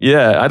 Wow.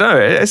 Yeah, I know.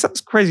 It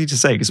sounds crazy to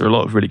say because there are a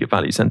lot of really good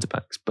value centre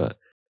backs, but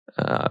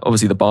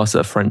obviously the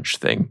Barca French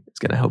thing is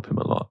going to help him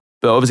a lot.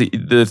 But obviously,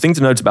 the thing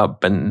to note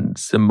about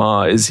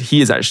Benzema is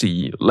he is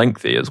actually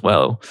lengthy as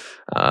well,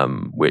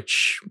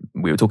 which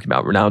we were talking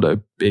about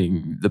Ronaldo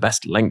being the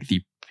best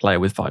lengthy player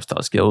with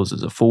 5-star skills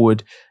as a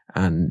forward.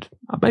 And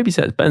I'd maybe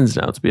say it's Benz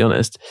now, to be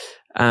honest.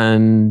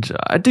 And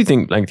I do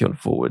think lengthy on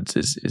forwards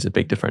is a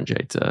big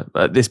differentiator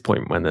at this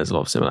point when there's a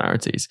lot of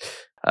similarities.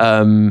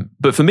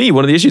 But for me,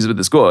 one of the issues with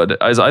the squad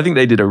is I think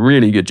they did a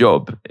really good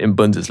job in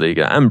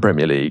Bundesliga and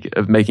Premier League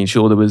of making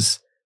sure there was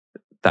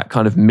that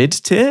kind of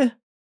mid-tier.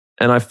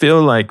 And I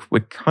feel like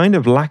we're kind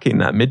of lacking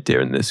that mid-tier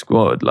in this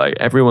squad. Like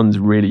everyone's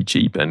really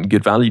cheap and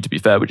good value, to be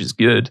fair, which is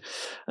good.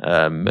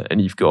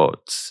 And you've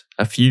got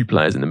a few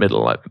players in the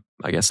middle, like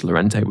I guess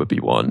Llorente would be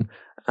one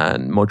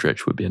and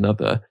Modric would be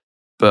another.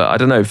 But I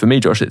don't know, for me,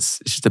 Josh, it's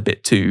just a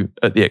bit too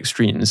at the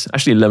extremes.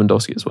 Actually,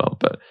 Lewandowski as well,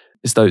 but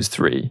it's those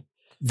three.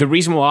 The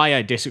reason why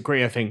I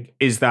disagree, I think,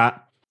 is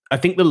that I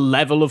think the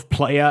level of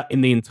player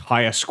in the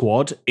entire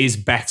squad is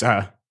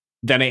better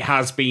than it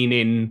has been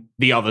in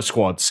the other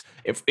squads.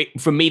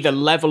 For me, the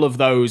level of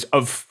those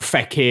of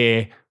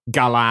Fekir,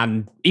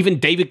 Galan, even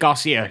David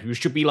Garcia, who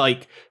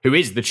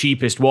is the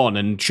cheapest one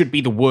and should be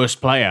the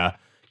worst player.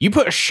 You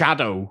put a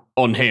shadow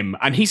on him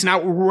and he's an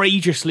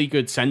outrageously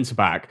good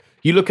centre-back.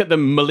 You look at the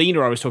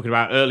Molina I was talking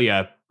about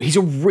earlier, he's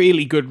a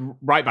really good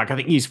right-back. I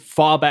think he's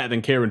far better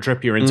than Kieran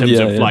Trippier in terms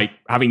of like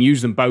having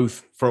used them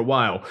both for a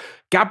while.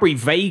 Gabri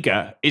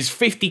Veiga is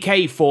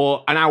 50k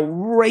for an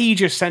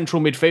outrageous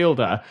central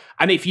midfielder.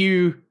 And if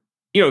you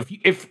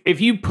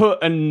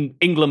put an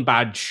England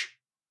badge,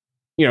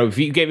 if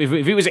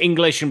he was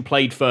English and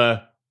played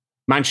for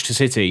Manchester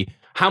City,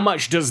 how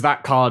much does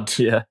that card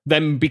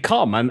then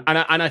become? And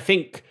I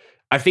think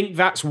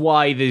that's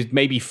why there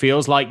maybe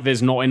feels like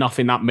there's not enough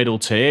in that middle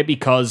tier,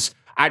 because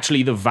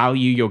actually the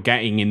value you're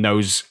getting in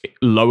those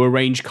lower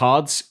range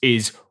cards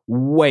is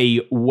way,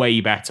 way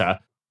better.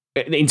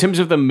 In terms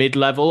of the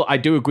mid-level, I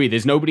do agree.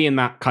 There's nobody in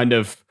that kind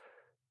of...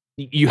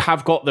 You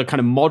have got the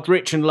kind of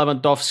Modric and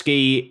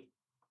Lewandowski,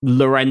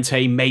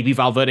 Llorente, maybe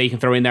Valverde you can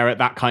throw in there at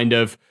that kind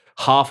of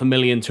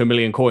 500,000 to 1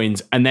 million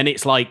coins. And then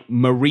it's like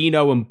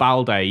Marino and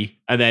Balde,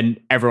 and then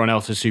everyone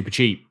else is super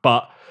cheap.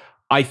 But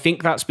I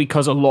think that's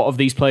because a lot of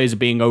these players are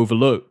being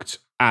overlooked.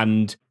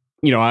 And,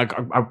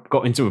 I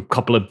got into a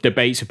couple of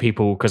debates with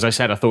people because I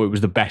said I thought it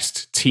was the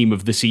best team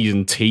of the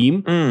season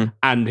team.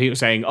 And he was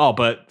saying,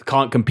 but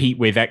can't compete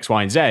with X,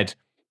 Y, and Z. And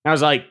I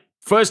was like,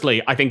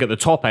 firstly, I think at the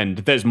top end,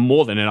 there's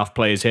more than enough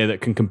players here that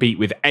can compete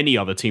with any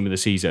other team of the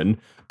season.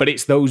 But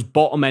it's those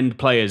bottom end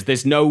players.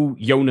 There's no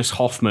Jonas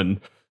Hoffman.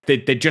 There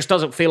just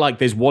doesn't feel like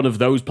there's one of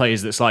those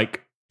players that's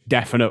like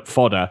definite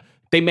fodder.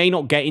 They may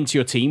not get into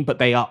your team, but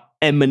they are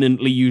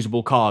eminently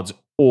usable cards.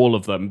 All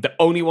of them. The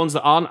only ones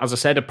that aren't, as I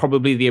said, are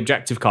probably the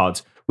objective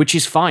cards, which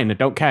is fine. I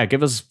don't care.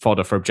 Give us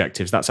fodder for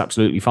objectives. That's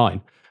absolutely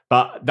fine.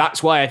 But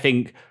that's why I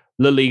think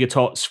LaLiga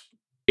TOTS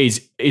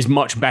is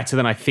much better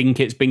than I think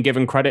it's been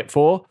given credit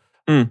for.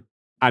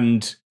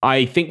 And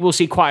I think we'll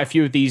see quite a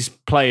few of these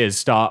players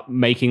start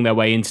making their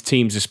way into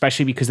teams,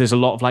 especially because there's a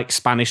lot of like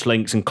Spanish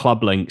links and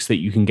club links that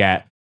you can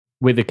get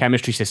with the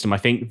chemistry system. I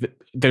think that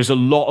there's a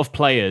lot of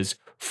players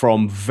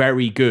from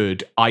very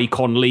good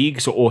icon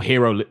leagues or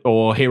hero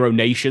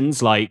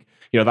nations, like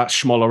that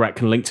Smolarek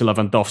can link to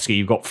Lewandowski.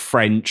 You've got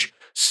French,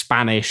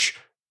 Spanish,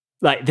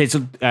 like there's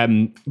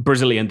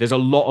Brazilian. There's a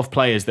lot of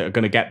players that are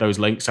going to get those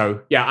links. So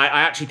yeah,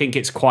 I actually think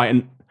it's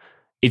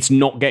it's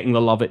not getting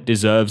the love it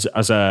deserves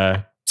as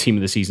a team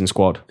of the season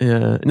squad.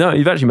 Yeah, no,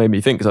 you've actually made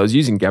me think, because I was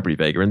using Gabri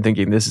Veiga and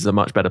thinking this is a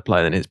much better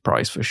player than his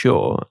price for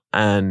sure,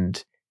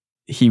 and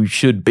he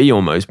should be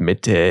almost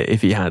mid tier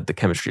if he had the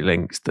chemistry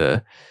links,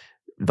 the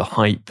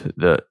hype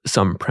that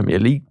some Premier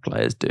League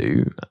players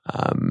do.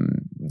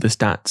 The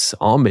stats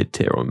are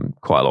mid-tier on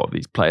quite a lot of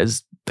these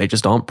players. they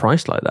just aren't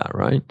priced like that,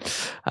 right?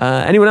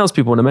 Anyone else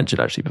people want to mention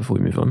actually before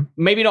we move on?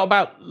 Maybe not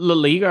about La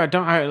Liga.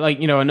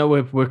 I know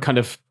we're kind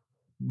of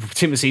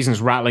team of the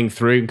season's rattling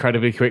through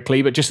incredibly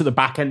quickly, but just at the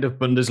back end of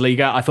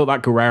Bundesliga, I thought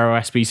that Guerrero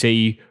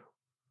SBC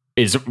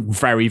is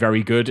very,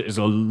 very good. Is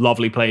a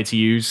lovely player to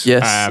use.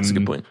 Yes, that's a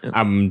good point. Yeah.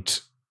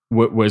 And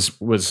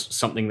was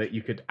something that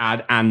you could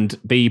add. And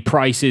the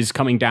price is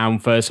coming down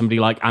for somebody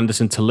like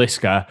Anderson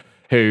Talisca,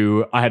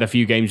 who I had a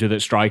few games with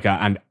at striker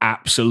and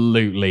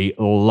absolutely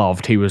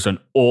loved. He was an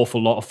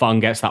awful lot of fun,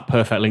 gets that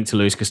perfect link to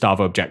Luis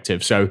Gustavo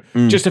objective. So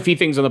just a few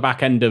things on the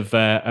back end of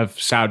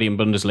Saudi and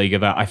Bundesliga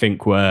that I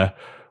think were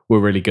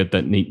really good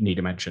that need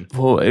a mention.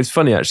 Well, it's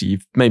funny actually.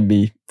 You've made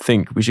me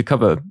think we should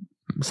cover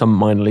some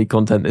minor league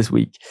content this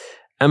week.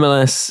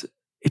 MLS,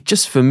 it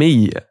just for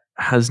me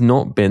has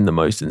not been the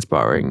most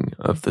inspiring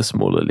of the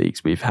smaller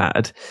leagues we've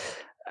had.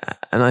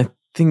 And I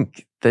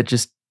think there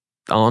just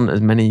aren't as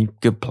many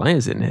good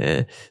players in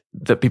here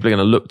that people are going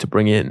to look to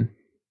bring in.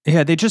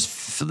 Yeah, they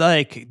just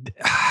like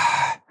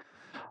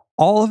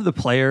all of the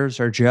players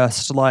are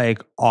just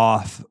like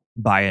off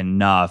by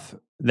enough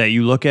that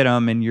you look at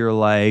them and you're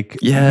like,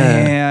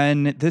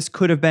 man, this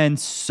could have been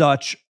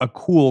such a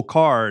cool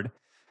card.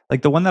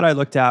 Like the one that I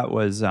looked at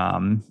was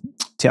Thiago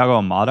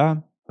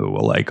Almada, who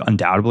will like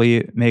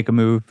undoubtedly make a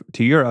move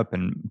to Europe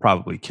and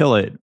probably kill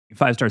it.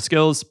 5-star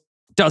skills,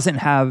 doesn't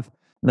have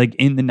like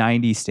in the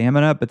 90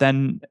 stamina, but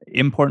then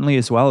importantly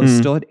as well, is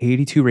still at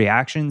 82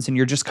 reactions. And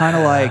you're just kind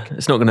of like,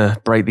 it's not going to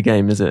break the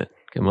game, is it?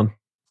 Come on.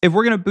 If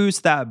we're going to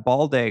boost that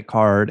Balde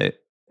card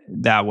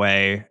that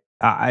way,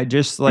 I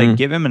just like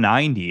give him a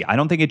 90. I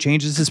don't think it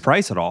changes his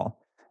price at all.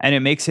 And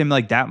it makes him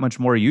like that much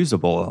more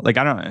usable. Like,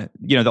 I don't,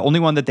 the only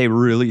one that they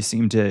really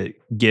seem to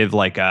give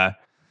like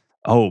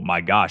oh my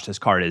gosh, this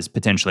card is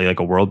potentially like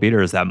a world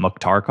beater is that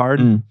Mukhtar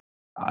card.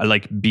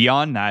 Like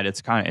beyond that,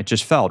 it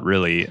just felt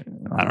really,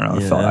 I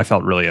don't know. I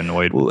felt really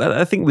annoyed. Well,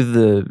 I think with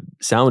the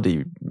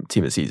Saudi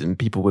team of the season,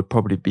 people would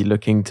probably be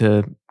looking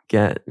to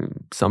get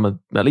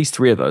at least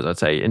 3 of those, I'd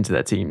say, into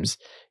their teams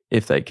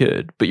if they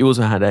could. But you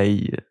also had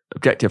a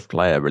objective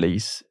player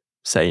release,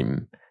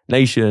 same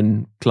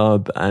nation,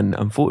 club, and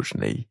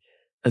unfortunately,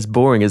 as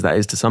boring as that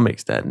is to some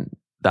extent,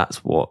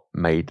 that's what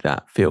made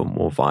that feel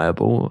more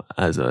viable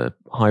as a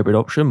hybrid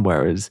option.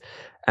 Whereas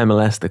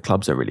MLS, the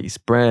clubs are really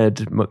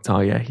spread.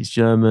 Mukhtar, he's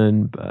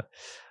German, but a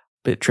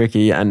bit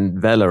tricky.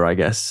 And Vela, I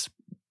guess,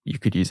 you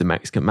could use a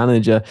Mexican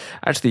manager.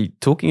 Actually,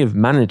 talking of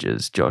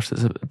managers, Josh,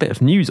 there's a bit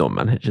of news on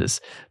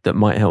managers that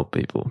might help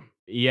people.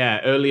 Yeah,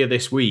 earlier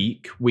this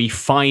week, we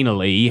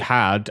finally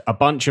had a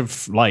bunch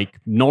of like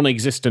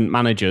non-existent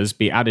managers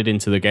be added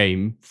into the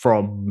game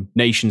from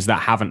nations that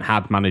haven't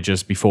had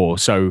managers before.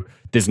 So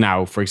there's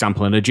now, for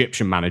example, an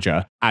Egyptian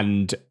manager.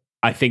 And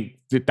I think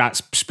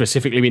that's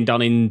specifically been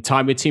done in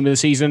time with team of the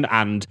season,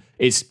 and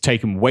it's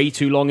taken way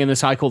too long in the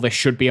cycle. There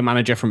should be a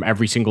manager from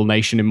every single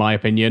nation, in my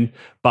opinion,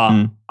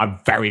 but I'm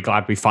very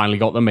glad we finally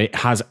got them. It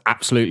has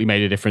absolutely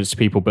made a difference to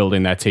people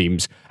building their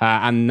teams.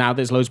 And now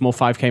there's loads more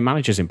 5K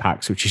managers in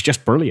packs, which is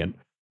just brilliant.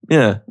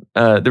 Yeah,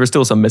 there are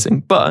still some missing,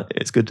 but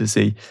it's good to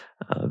see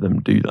them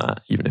do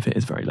that, even if it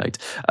is very late.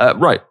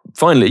 Right,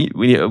 finally,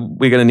 we're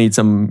going to need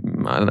some,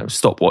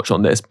 stopwatch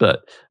on this,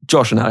 but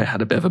Josh and I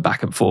had a bit of a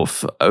back and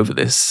forth over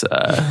this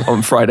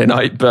on Friday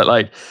night, but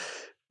like,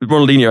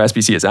 Ronaldinho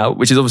SBC is out,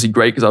 which is obviously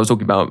great because I was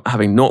talking about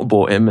having not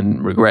bought him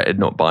and regretted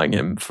not buying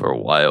him for a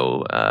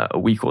while, a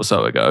week or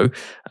so ago.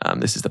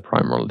 This is the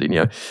prime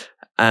Ronaldinho.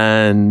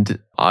 And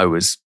I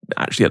was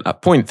actually at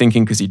that point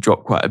thinking, because he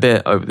dropped quite a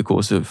bit over the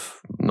course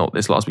of not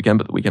this last weekend,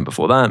 but the weekend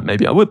before that,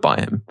 maybe I would buy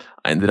him.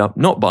 I ended up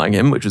not buying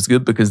him, which was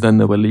good because then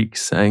there were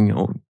leaks saying,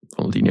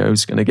 Ronaldinho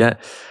is going to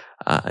get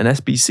an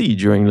SBC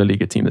during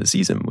LaLiga team of the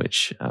season,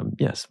 which,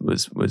 yes,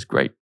 was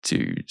great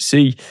to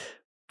see.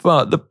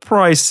 But the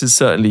price has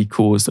certainly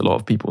caused a lot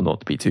of people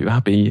not to be too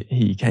happy.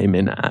 He came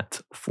in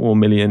at 4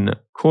 million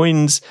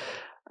coins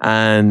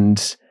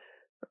and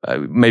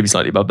maybe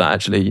slightly above that,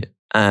 actually.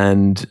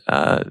 And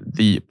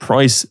the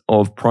price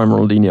of Prime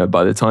Ronaldinho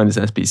by the time this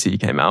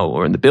SBC came out,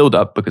 or in the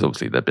build-up, because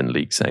obviously there'd been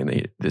leaks saying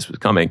that this was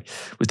coming,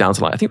 was down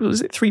to like, I think,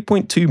 was it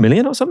 3.2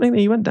 million or something that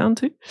he went down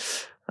to?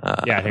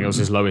 Yeah, I think it was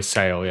his lowest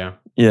sale, yeah.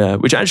 Yeah,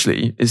 which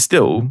actually is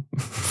still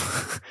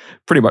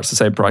pretty much the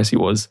same price he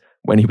was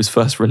when he was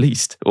first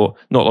released, or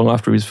not long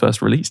after he was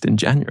first released in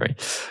January,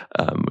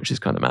 which is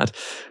kind of mad.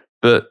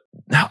 But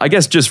I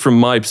guess just from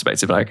my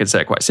perspective, I could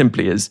say it quite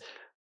simply, is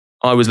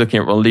I was looking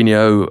at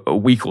Ronaldinho a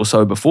week or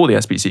so before the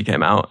SBC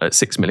came out at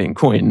 6 million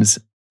coins.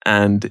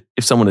 And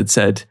if someone had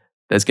said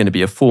there's going to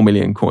be a 4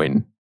 million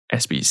coin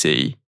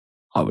SBC,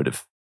 I would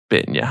have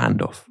bitten your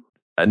hand off.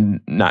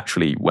 And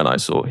naturally, when I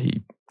saw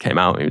he came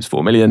out, he was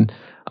 4 million.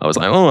 I was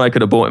like, I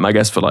could have bought him, I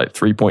guess, for like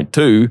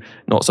 3.2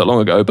 not so long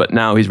ago. But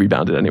now he's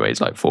rebounded anyway.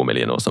 He's like 4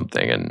 million or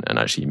something. And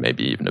actually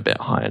maybe even a bit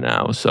higher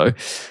now. So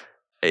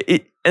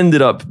it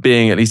ended up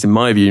being, at least in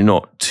my view,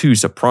 not too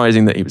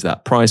surprising that he was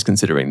that price,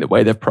 considering the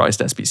way they've priced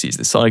SBCs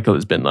this cycle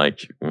has been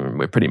like,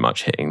 we're pretty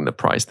much hitting the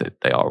price that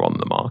they are on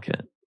the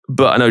market.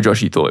 But I know,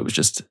 Josh, you thought it was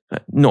just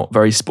not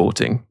very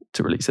sporting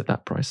to release at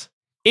that price.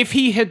 if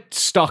he had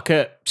stuck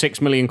at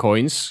 6 million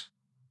coins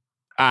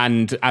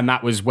and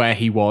that was where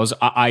he was,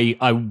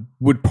 I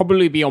would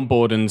probably be on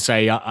board and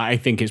say I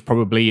think it's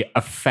probably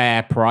a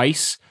fair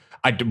price.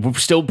 I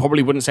still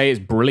probably wouldn't say it's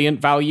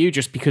brilliant value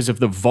just because of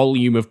the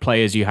volume of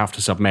players you have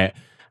to submit.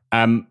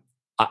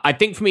 I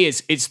think for me,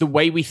 it's the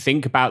way we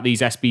think about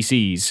these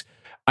SBCs.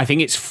 I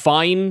think it's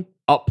fine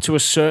up to a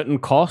certain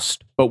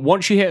cost, but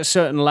once you hit a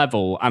certain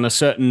level and a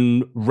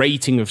certain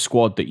rating of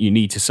squad that you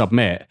need to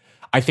submit,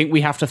 I think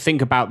we have to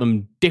think about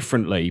them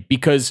differently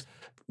because,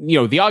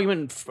 the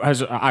argument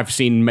I've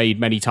seen made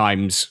many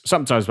times,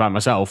 sometimes by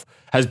myself,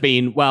 has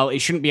been, well, it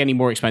shouldn't be any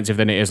more expensive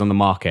than it is on the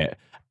market.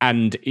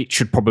 And it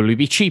should probably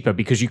be cheaper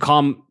because you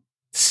can't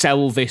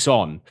sell this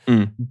on.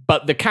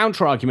 But the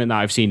counter argument that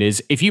I've seen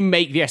is if you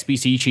make the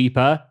SBC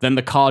cheaper, then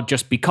the card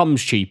just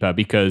becomes cheaper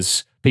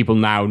because people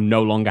now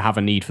no longer have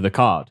a need for the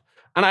card.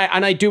 And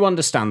I do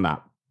understand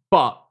that.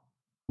 But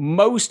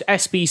most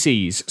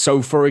SBCs,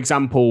 so for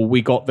example,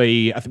 we got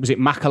I think was it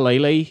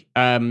Makalele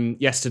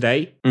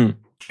yesterday?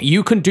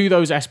 You can do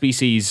those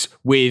SBCs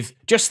with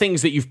just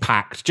things that you've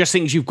packed, just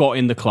things you've got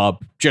in the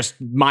club, just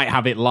might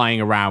have it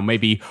lying around,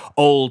 maybe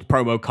old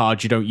promo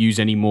cards you don't use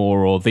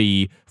anymore, or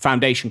the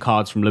foundation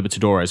cards from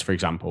Libertadores, for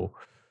example.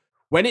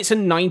 When it's a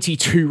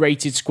 92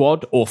 rated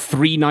squad or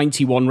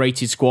 391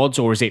 rated squads,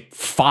 or is it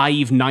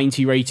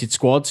 590 rated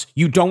squads,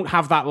 you don't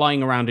have that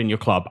lying around in your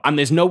club. And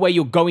there's no way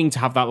you're going to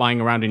have that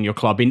lying around in your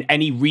club in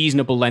any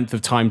reasonable length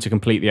of time to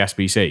complete the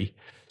SBC.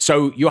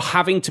 So you're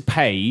having to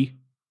pay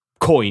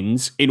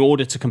coins in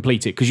order to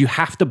complete it because you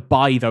have to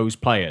buy those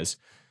players.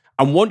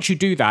 And once you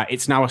do that,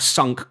 it's now a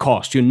sunk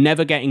cost. You're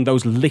never getting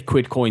those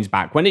liquid coins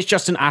back. When it's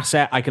just an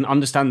asset, I can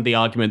understand the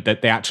argument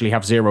that they actually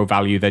have zero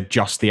value. They're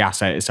just the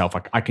asset itself.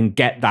 I can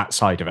get that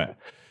side of it.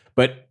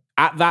 But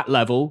at that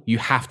level, you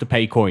have to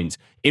pay coins.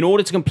 In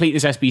order to complete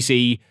this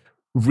SBC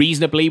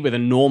reasonably with a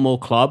normal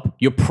club,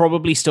 you're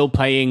probably still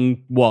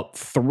paying,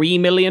 3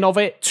 million of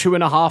it?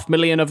 2.5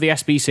 million of the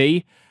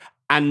SBC?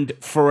 And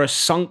for a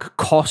sunk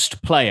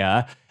cost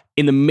player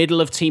in the middle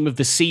of team of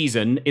the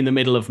season, in the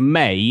middle of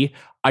May,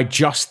 I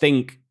just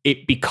think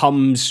it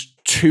becomes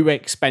too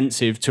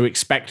expensive to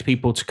expect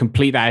people to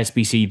complete that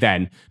SBC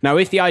then. Now,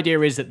 if the idea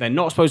is that they're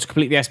not supposed to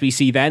complete the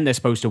SBC then, they're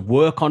supposed to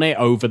work on it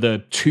over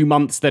the 2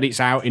 months that it's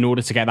out in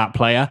order to get that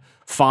player,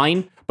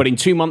 fine. But in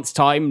 2 months'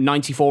 time,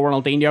 94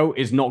 Ronaldinho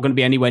is not going to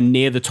be anywhere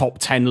near the top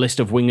 10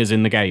 list of wingers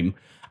in the game.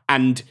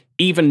 And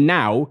even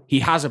now, he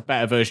has a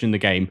better version in the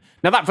game.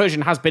 Now, that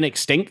version has been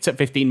extinct at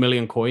 15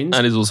 million coins.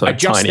 And is also a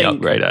tiny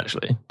upgrade,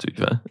 actually, to be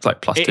fair. It's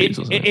like plus twos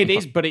or something. It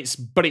is, but it's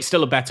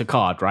still a better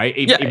card, right?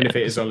 Even if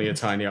it is only a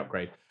tiny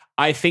upgrade.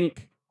 I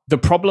think the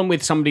problem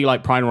with somebody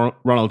like Prime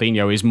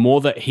Ronaldinho is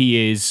more that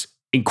he is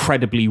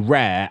incredibly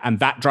rare, and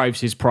that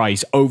drives his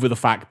price over the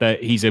fact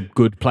that he's a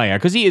good player,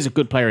 because he is a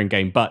good player in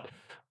game, but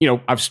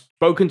I've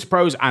spoken to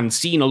pros and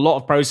seen a lot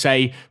of pros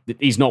say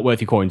that he's not worth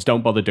your coins.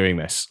 Don't bother doing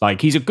this.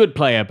 Like, he's a good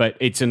player, but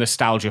it's a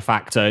nostalgia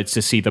factor. It's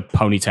to see the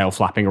ponytail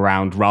flapping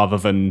around rather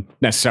than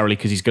necessarily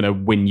because he's going to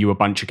win you a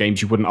bunch of games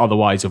you wouldn't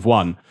otherwise have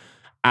won.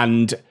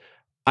 And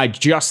I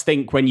just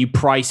think when you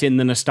price in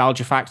the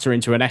nostalgia factor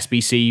into an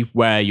SBC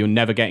where you're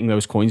never getting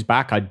those coins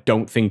back, I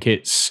don't think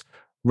it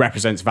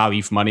represents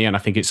value for money. And I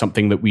think it's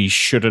something that we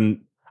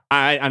shouldn't.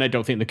 And I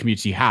don't think the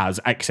community has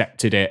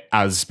accepted it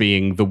as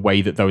being the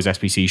way that those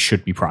SBCs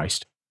should be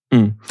priced.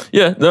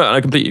 Yeah, no,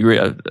 I completely agree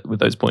with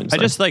those points. I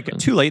just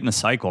too late in the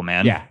cycle,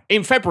 man. Yeah.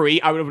 In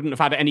February, I wouldn't have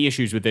had any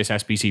issues with this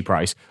SBC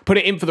price. Put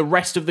it in for the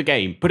rest of the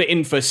game. Put it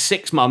in for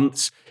 6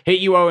 months. Hit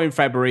UO in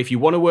February. If you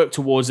want to work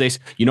towards this,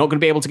 you're not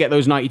going to be able to get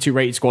those 92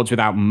 rated squads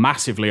without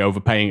massively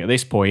overpaying at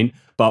this point.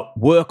 But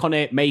work on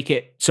it, make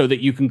it so that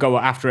you can go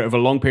after it over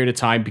a long period of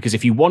time. Because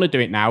if you want to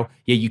do it now,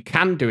 you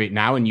can do it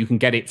now and you can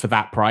get it for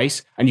that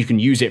price and you can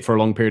use it for a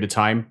long period of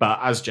time. But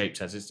as Jape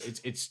says,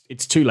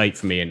 it's too late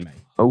for me in May.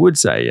 I would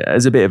say,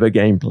 as a bit of a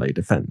gameplay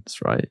defense,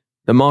 right?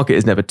 The market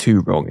is never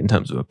too wrong in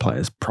terms of a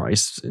player's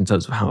price, in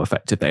terms of how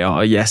effective they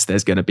are. Yes,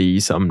 there's going to be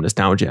some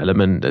nostalgia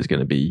element, there's going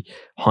to be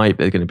hype,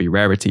 there's going to be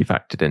rarity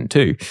factored in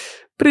too.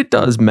 But it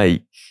does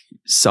make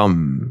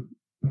some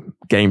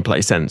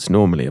gameplay sense,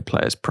 normally a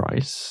player's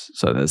price.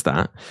 So there's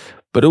that.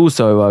 But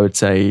also, I would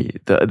say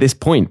that at this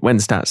point, when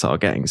stats are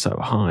getting so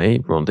high,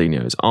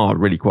 Ronaldinho's are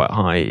really quite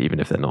high, even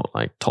if they're not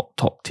like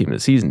top team of the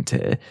season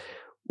tier,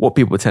 what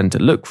people tend to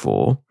look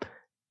for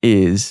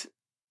is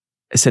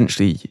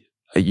essentially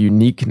a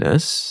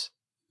uniqueness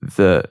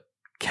that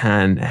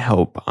can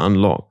help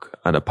unlock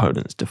an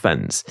opponent's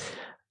defense.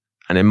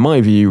 And in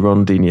my view,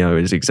 Ronaldinho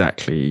is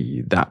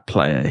exactly that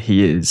player.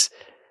 He is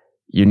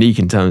unique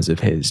in terms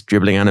of his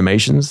dribbling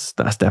animations.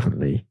 That's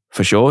definitely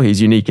for sure.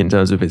 He's unique in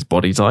terms of his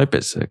body type.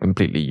 It's a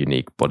completely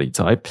unique body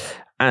type.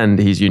 And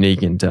he's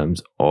unique in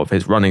terms of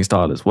his running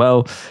style as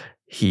well.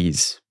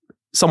 He's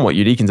somewhat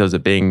unique in terms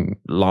of being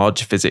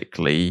large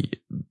physically,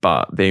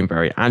 but being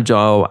very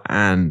agile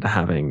and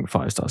having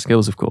 5-star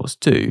skills, of course,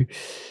 too.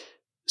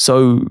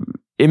 So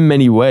in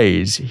many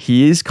ways,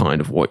 he is kind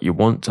of what you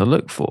want to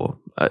look for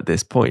at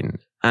this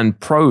point. And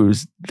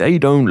pros, they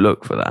don't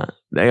look for that.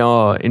 They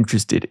are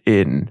interested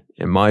in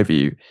my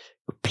view,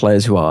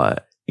 players who are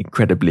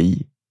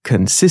incredibly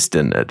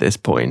consistent at this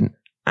point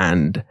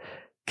and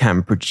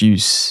can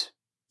produce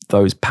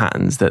those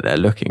patterns that they're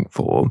looking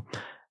for.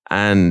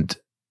 And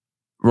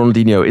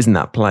Ronaldinho isn't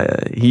that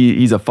player.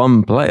 He's a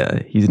fun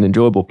player. He's an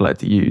enjoyable player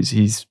to use.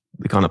 He's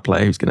the kind of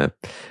player who's going to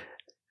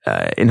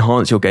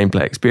enhance your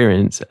gameplay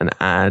experience and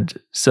add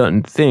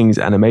certain things,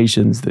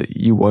 animations that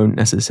you won't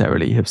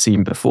necessarily have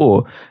seen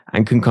before,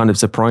 and can kind of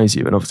surprise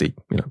you. And obviously,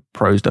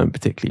 pros don't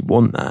particularly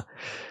want that.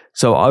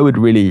 So I would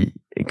really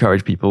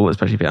encourage people,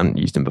 especially if you haven't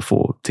used him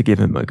before, to give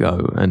him a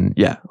go. And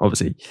yeah,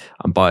 obviously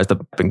I'm biased. I've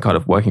been kind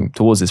of working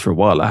towards this for a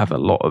while. I have a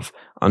lot of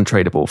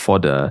untradeable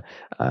fodder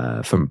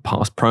from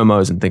past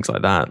promos and things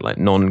like that, like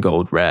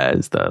non-gold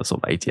rares that are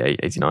sort of 88,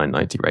 89,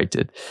 90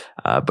 rated,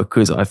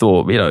 because I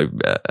thought,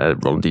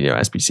 Ronaldinho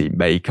SBC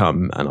may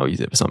come and I'll use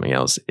it for something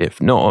else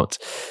if not.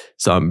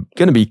 So I'm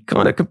going to be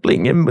kind of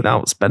completing him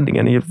without spending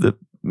any of the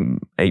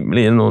 8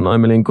 million or 9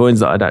 million coins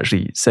that I'd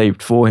actually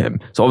saved for him.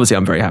 So obviously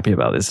I'm very happy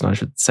about this, and I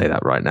should say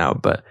that right now.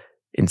 But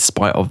in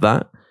spite of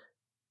that,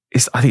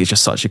 I think it's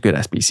just such a good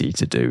SBC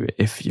to do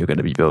if you're going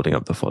to be building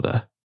up the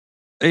fodder.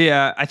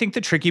 Yeah, I think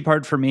the tricky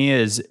part for me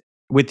is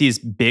with these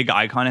big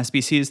icon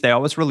SBCs, they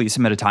always release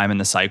them at a time in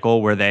the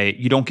cycle where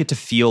you don't get to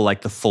feel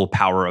like the full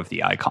power of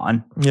the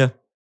icon. Yeah.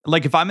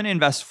 Like if I'm going to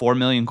invest 4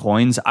 million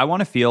coins, I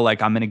want to feel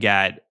like I'm going to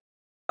get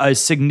a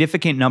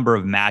significant number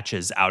of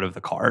matches out of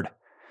the card.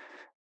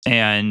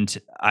 And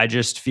I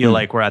just feel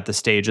like we're at the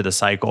stage of the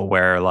cycle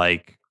where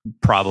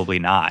probably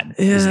not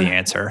is the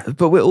answer.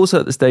 But we're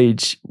also at the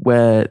stage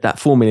where that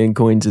 4 million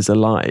coins is a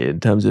lie in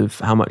terms of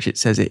how much it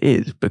says it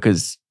is,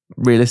 because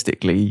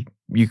realistically,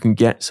 you can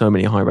get so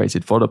many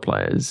high-rated fodder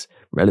players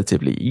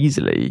relatively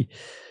easily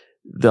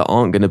that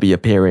aren't going to be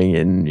appearing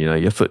in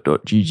your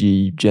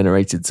foot.gg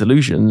generated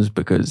solutions,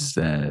 because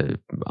they're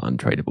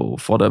untradeable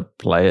fodder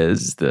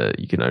players that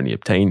you can only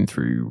obtain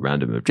through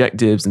random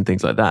objectives and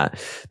things like that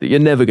you're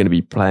never going to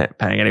be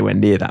paying anywhere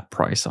near that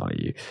price, are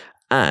you?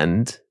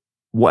 And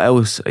what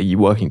else are you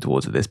working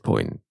towards at this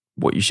point?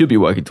 What you should be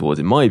working towards,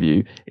 in my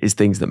view, is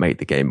things that make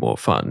the game more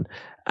fun.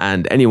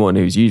 And anyone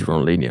who's used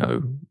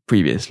Ronaldinho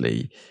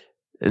previously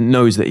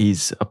knows that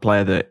he's a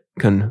player that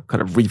can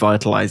kind of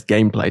revitalize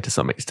gameplay to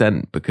some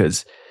extent,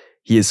 because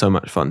he is so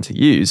much fun to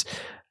use.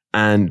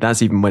 And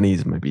that's even when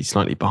he's maybe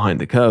slightly behind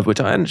the curve, which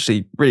I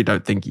actually really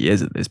don't think he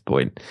is at this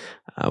point,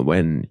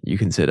 when you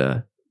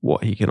consider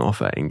what he can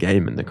offer in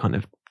game and the kind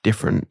of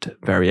different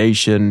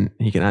variation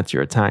he can add to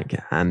your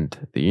attack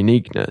and the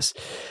uniqueness.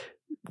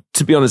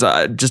 To be honest,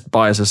 just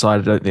bias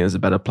aside, I don't think there's a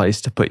better place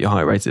to put your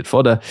high-rated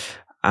fodder.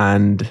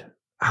 And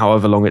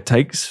however long it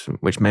takes,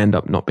 which may end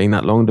up not being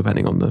that long,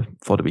 depending on the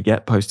fodder we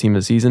get post-team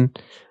of the season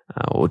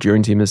or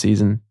during team of the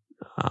season,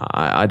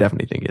 I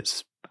definitely think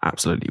it's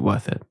absolutely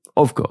worth it,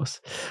 of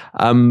course.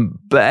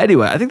 But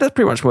anyway, I think that's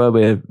pretty much where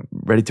we're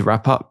ready to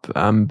wrap up.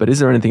 But is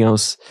there anything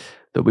else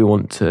that we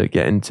want to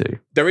get into?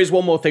 There is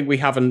one more thing we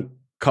haven't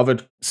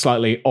covered,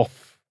 slightly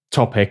off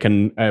topic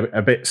and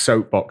a bit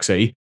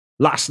soapboxy.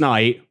 Last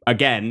night,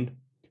 again,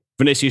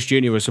 Vinicius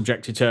Jr. was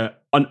subjected to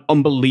an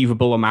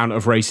unbelievable amount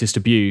of racist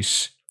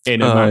abuse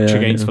in a match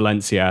against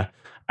Valencia,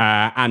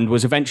 and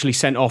was eventually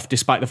sent off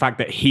despite the fact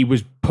that he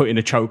was put in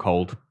a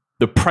chokehold.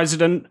 The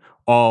president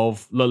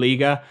of La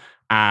Liga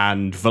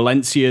and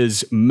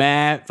Valencia's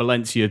mayor,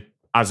 Valencia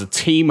as a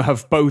team,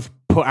 have both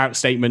put out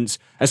statements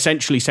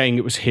essentially saying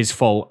it was his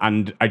fault,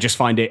 and I just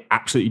find it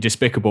absolutely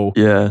despicable.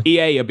 Yeah.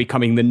 EA are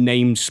becoming the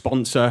named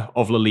sponsor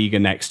of La Liga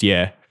next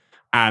year,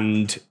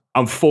 and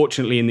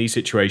unfortunately in these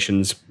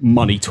situations,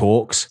 money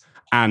talks.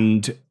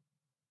 And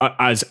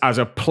as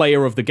a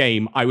player of the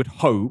game, I would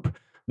hope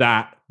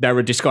that there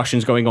are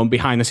discussions going on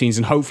behind the scenes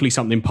and hopefully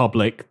something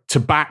public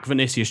to back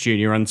Vinicius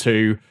Jr. and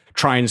to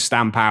try and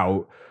stamp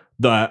out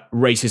the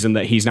racism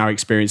that he's now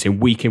experiencing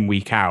week in,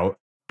 week out,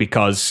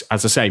 because,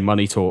 as I say,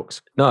 money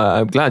talks. No,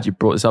 I'm glad you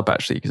brought this up,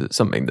 actually, because it's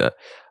something that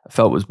I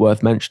felt was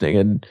worth mentioning.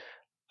 And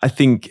I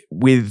think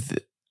with,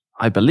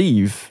 I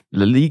believe,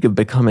 La Liga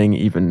becoming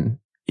even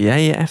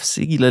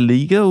EAFC La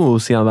Liga, we'll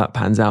see how that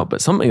pans out,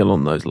 but something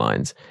along those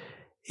lines,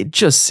 it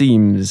just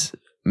seems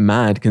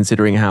mad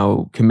considering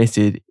how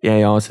committed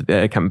EA are to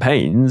their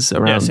campaigns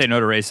around... Yeah, say no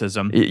to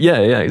racism. Yeah,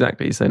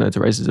 exactly. Say no to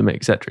racism,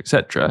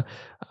 etc.,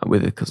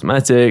 with the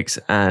cosmetics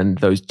and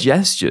those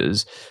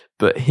gestures.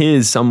 But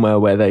here's somewhere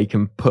where they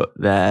can put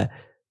their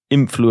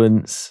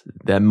influence,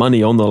 their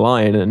money on the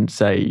line and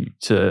say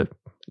to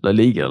La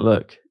Liga,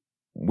 look,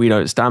 we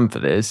don't stand for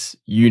this.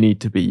 You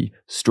need to be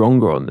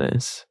stronger on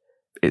this.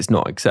 It's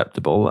not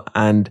acceptable.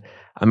 And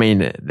I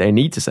mean, they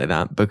need to say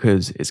that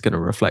because it's going to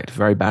reflect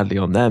very badly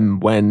on them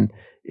when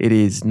it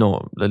is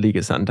not La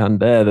Liga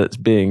Santander that's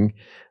being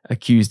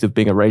accused of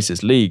being a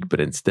racist league, but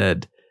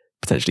instead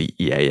potentially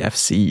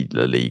EAFC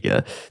La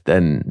Liga.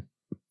 Then,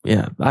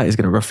 yeah, that is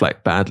going to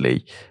reflect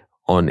badly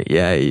on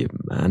EA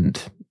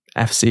and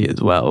FC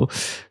as well.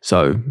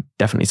 So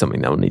definitely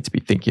something they'll need to be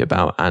thinking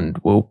about and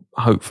will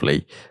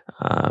hopefully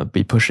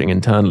be pushing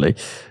internally.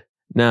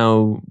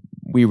 Now,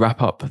 we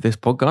wrap up this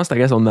podcast, I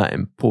guess, on that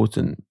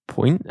important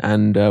point,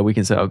 and we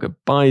can say our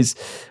goodbyes.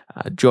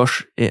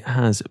 Josh, it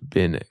has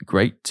been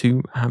great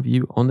to have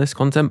you on this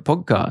content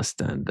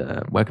podcast. And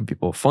where can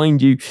people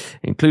find you,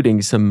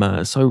 including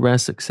some So Rare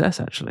success,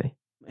 actually?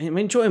 I'm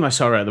enjoying my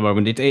sorrow at the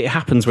moment. It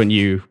happens when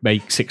you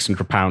make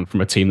 £600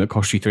 from a team that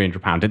costs you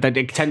 £300.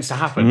 It tends to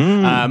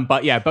happen.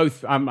 But yeah,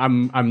 both.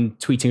 I'm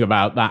tweeting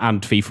about that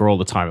and FIFA all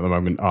the time at the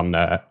moment on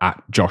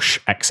at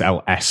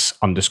JoshXLS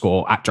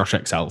 _ at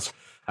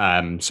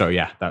JoshXLs. So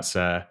yeah,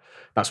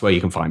 that's where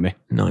you can find me.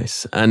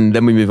 Nice. And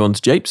then we move on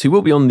to Japes, who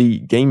will be on the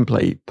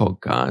Gameplay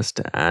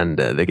podcast. And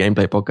the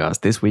Gameplay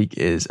podcast this week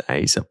is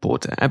a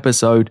supporter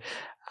episode.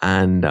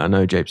 And I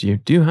know, Japes, you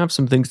do have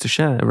some things to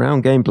share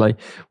around gameplay,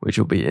 which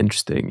will be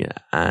interesting.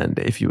 And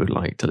if you would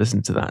like to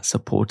listen to that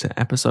supporter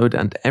episode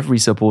and every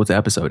supporter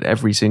episode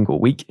every single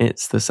week,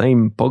 it's the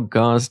same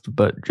podcast,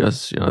 but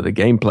just, the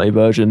gameplay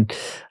version,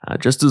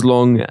 just as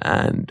long.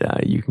 And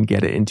you can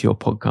get it into your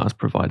podcast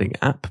providing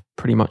app,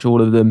 pretty much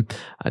all of them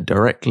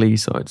directly.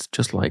 So it's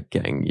just like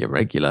getting your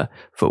regular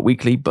Foot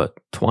Weekly, but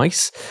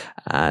twice.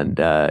 And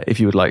if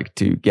you would like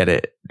to get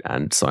it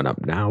and sign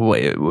up now,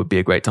 it would be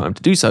a great time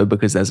to do so,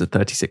 because there's a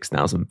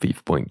 36,000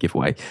 FIFA point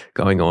giveaway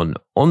going on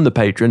the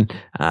Patreon,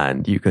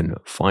 and you can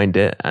find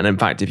it. And in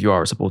fact, if you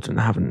are a supporter and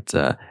haven't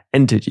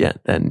entered yet,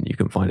 then you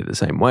can find it the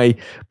same way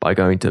by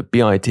going to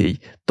bit.ly/TOTS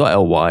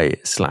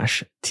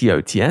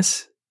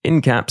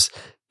in caps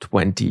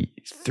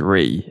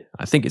 23.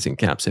 I think it's in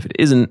caps. If it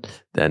isn't,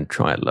 then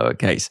try it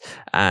lowercase.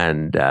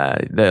 And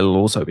there'll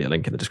also be a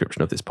link in the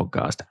description of this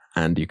podcast,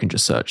 and you can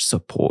just search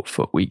Support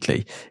Foot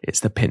Weekly.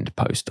 It's the pinned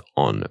post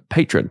on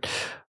Patreon.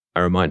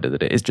 A reminder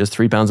that it is just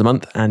 £3 a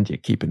month, and you're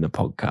keeping the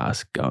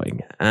podcast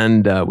going.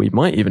 And we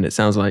might even, it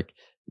sounds like,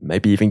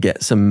 maybe even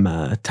get some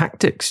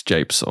tactics,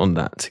 Japes, on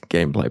that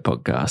gameplay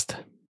podcast.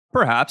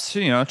 Perhaps,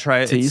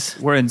 try it.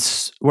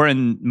 We're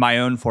in my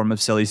own form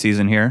of silly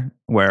season here,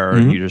 where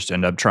you just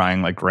end up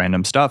trying like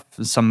random stuff.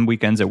 Some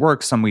weekends it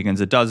works, some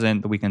weekends it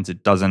doesn't. The weekends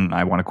it doesn't,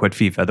 I want to quit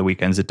FIFA. The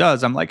weekends it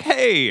does, I'm like,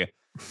 hey,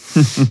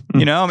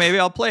 maybe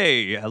I'll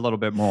play a little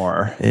bit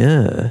more.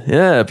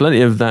 Yeah,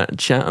 plenty of that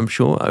chat, I'm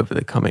sure, over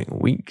the coming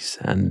weeks,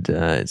 and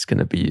it's going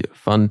to be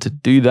fun to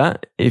do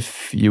that.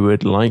 If you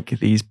would like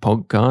these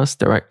podcasts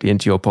directly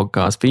into your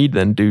podcast feed,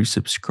 then do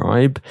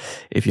subscribe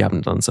if you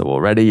haven't done so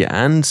already,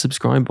 and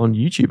subscribe on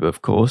YouTube,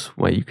 of course,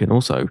 where you can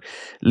also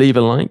leave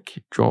a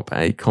like, drop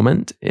a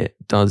comment. It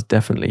does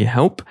definitely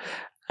help.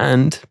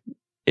 And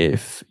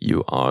if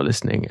you are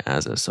listening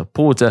as a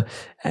supporter,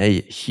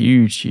 a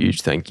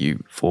huge thank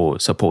you for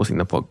supporting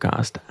the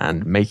podcast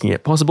and making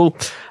it possible.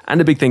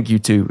 And a big thank you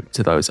to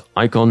those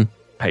icon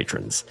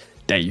patrons: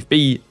 Dave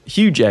B,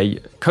 Hugh J,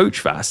 Coach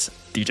Vass,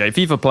 DJ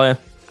FIFA Player,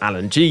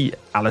 Alan G,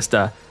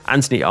 Alistair,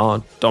 Anthony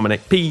R,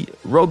 Dominic P,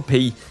 Rob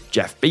P,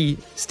 Jeff B,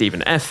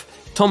 Stephen F,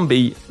 Tom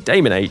B,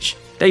 Damon H,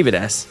 David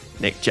S,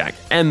 Nick Jack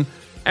M,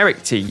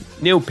 Eric T,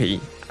 Neil P,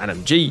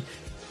 Adam G,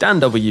 Dan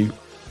W,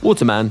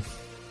 Waterman,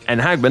 N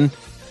Hagman,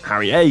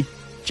 Harry A,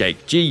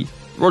 Jake G,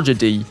 Roger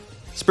D,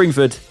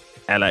 Springford,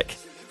 Elec,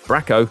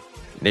 Bracco,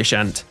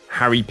 Nishant,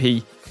 Harry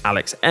P,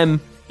 Alex M,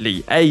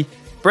 Lee A,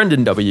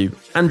 Brendan W,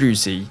 Andrew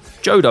C,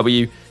 Joe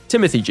W,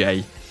 Timothy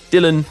J,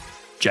 Dylan,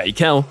 J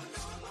Kell,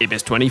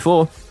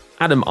 Ibis24,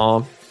 Adam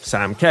R,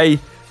 Sam K,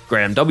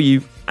 Graham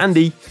W,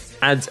 Andy,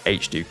 Ads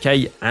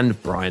H2K,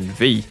 and Brian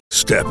V.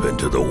 Step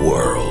into the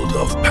world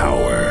of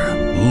power,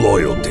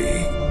 loyalty,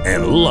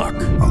 and luck.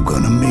 I'm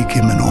gonna make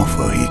him an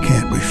offer he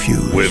can't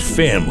refuse. With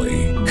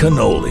family,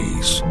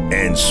 cannolis,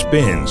 and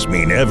spins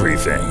mean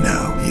everything.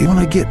 Now, you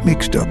wanna get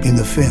mixed up in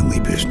the family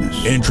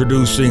business.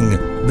 Introducing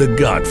The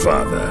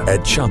Godfather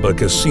at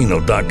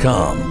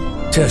ChumbaCasino.com.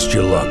 Test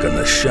your luck in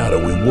the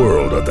shadowy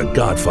world of The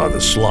Godfather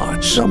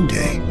slot.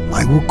 Someday,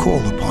 I will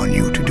call upon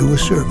you to do a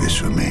service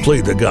for me. Play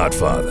The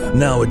Godfather,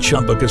 now at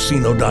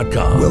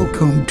ChumbaCasino.com.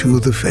 Welcome to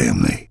the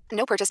family.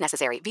 No purchase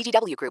necessary.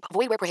 VGW Group.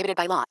 Void where prohibited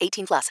by law.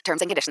 18+.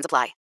 Terms and conditions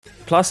apply.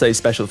 Plus a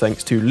special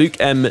thanks to Luke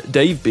M,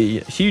 Dave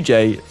B, Hugh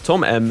J,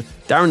 Tom M,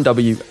 Darren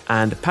W,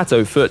 and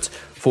Pato Foot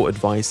for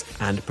advice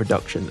and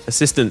production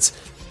assistance.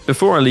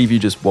 Before I leave you,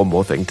 just one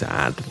more thing to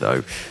add,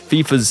 though.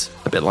 FIFA's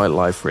a bit like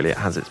life, really. It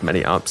has its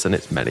many ups and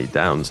its many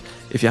downs.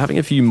 If you're having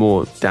a few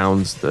more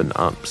downs than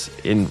ups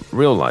in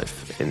real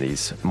life in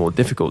these more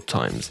difficult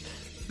times,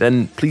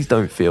 then please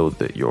don't feel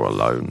that you're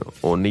alone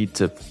or need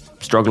to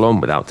struggle on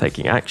without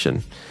taking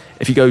action.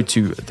 If you go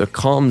to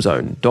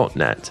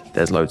thecalmzone.net,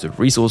 there's loads of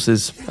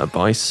resources,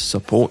 advice,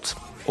 support,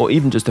 or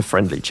even just a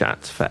friendly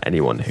chat for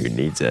anyone who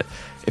needs it.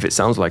 If it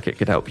sounds like it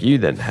could help you,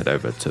 then head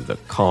over to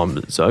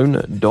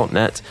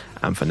thecalmzone.net.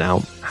 And for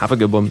now, have a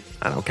good one,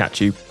 and I'll catch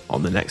you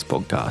on the next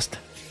podcast.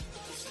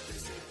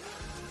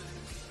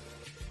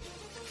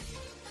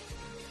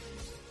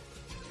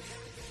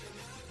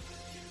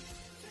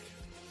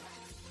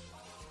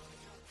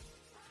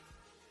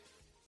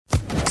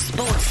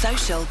 Sports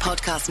Social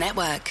Podcast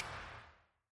Network.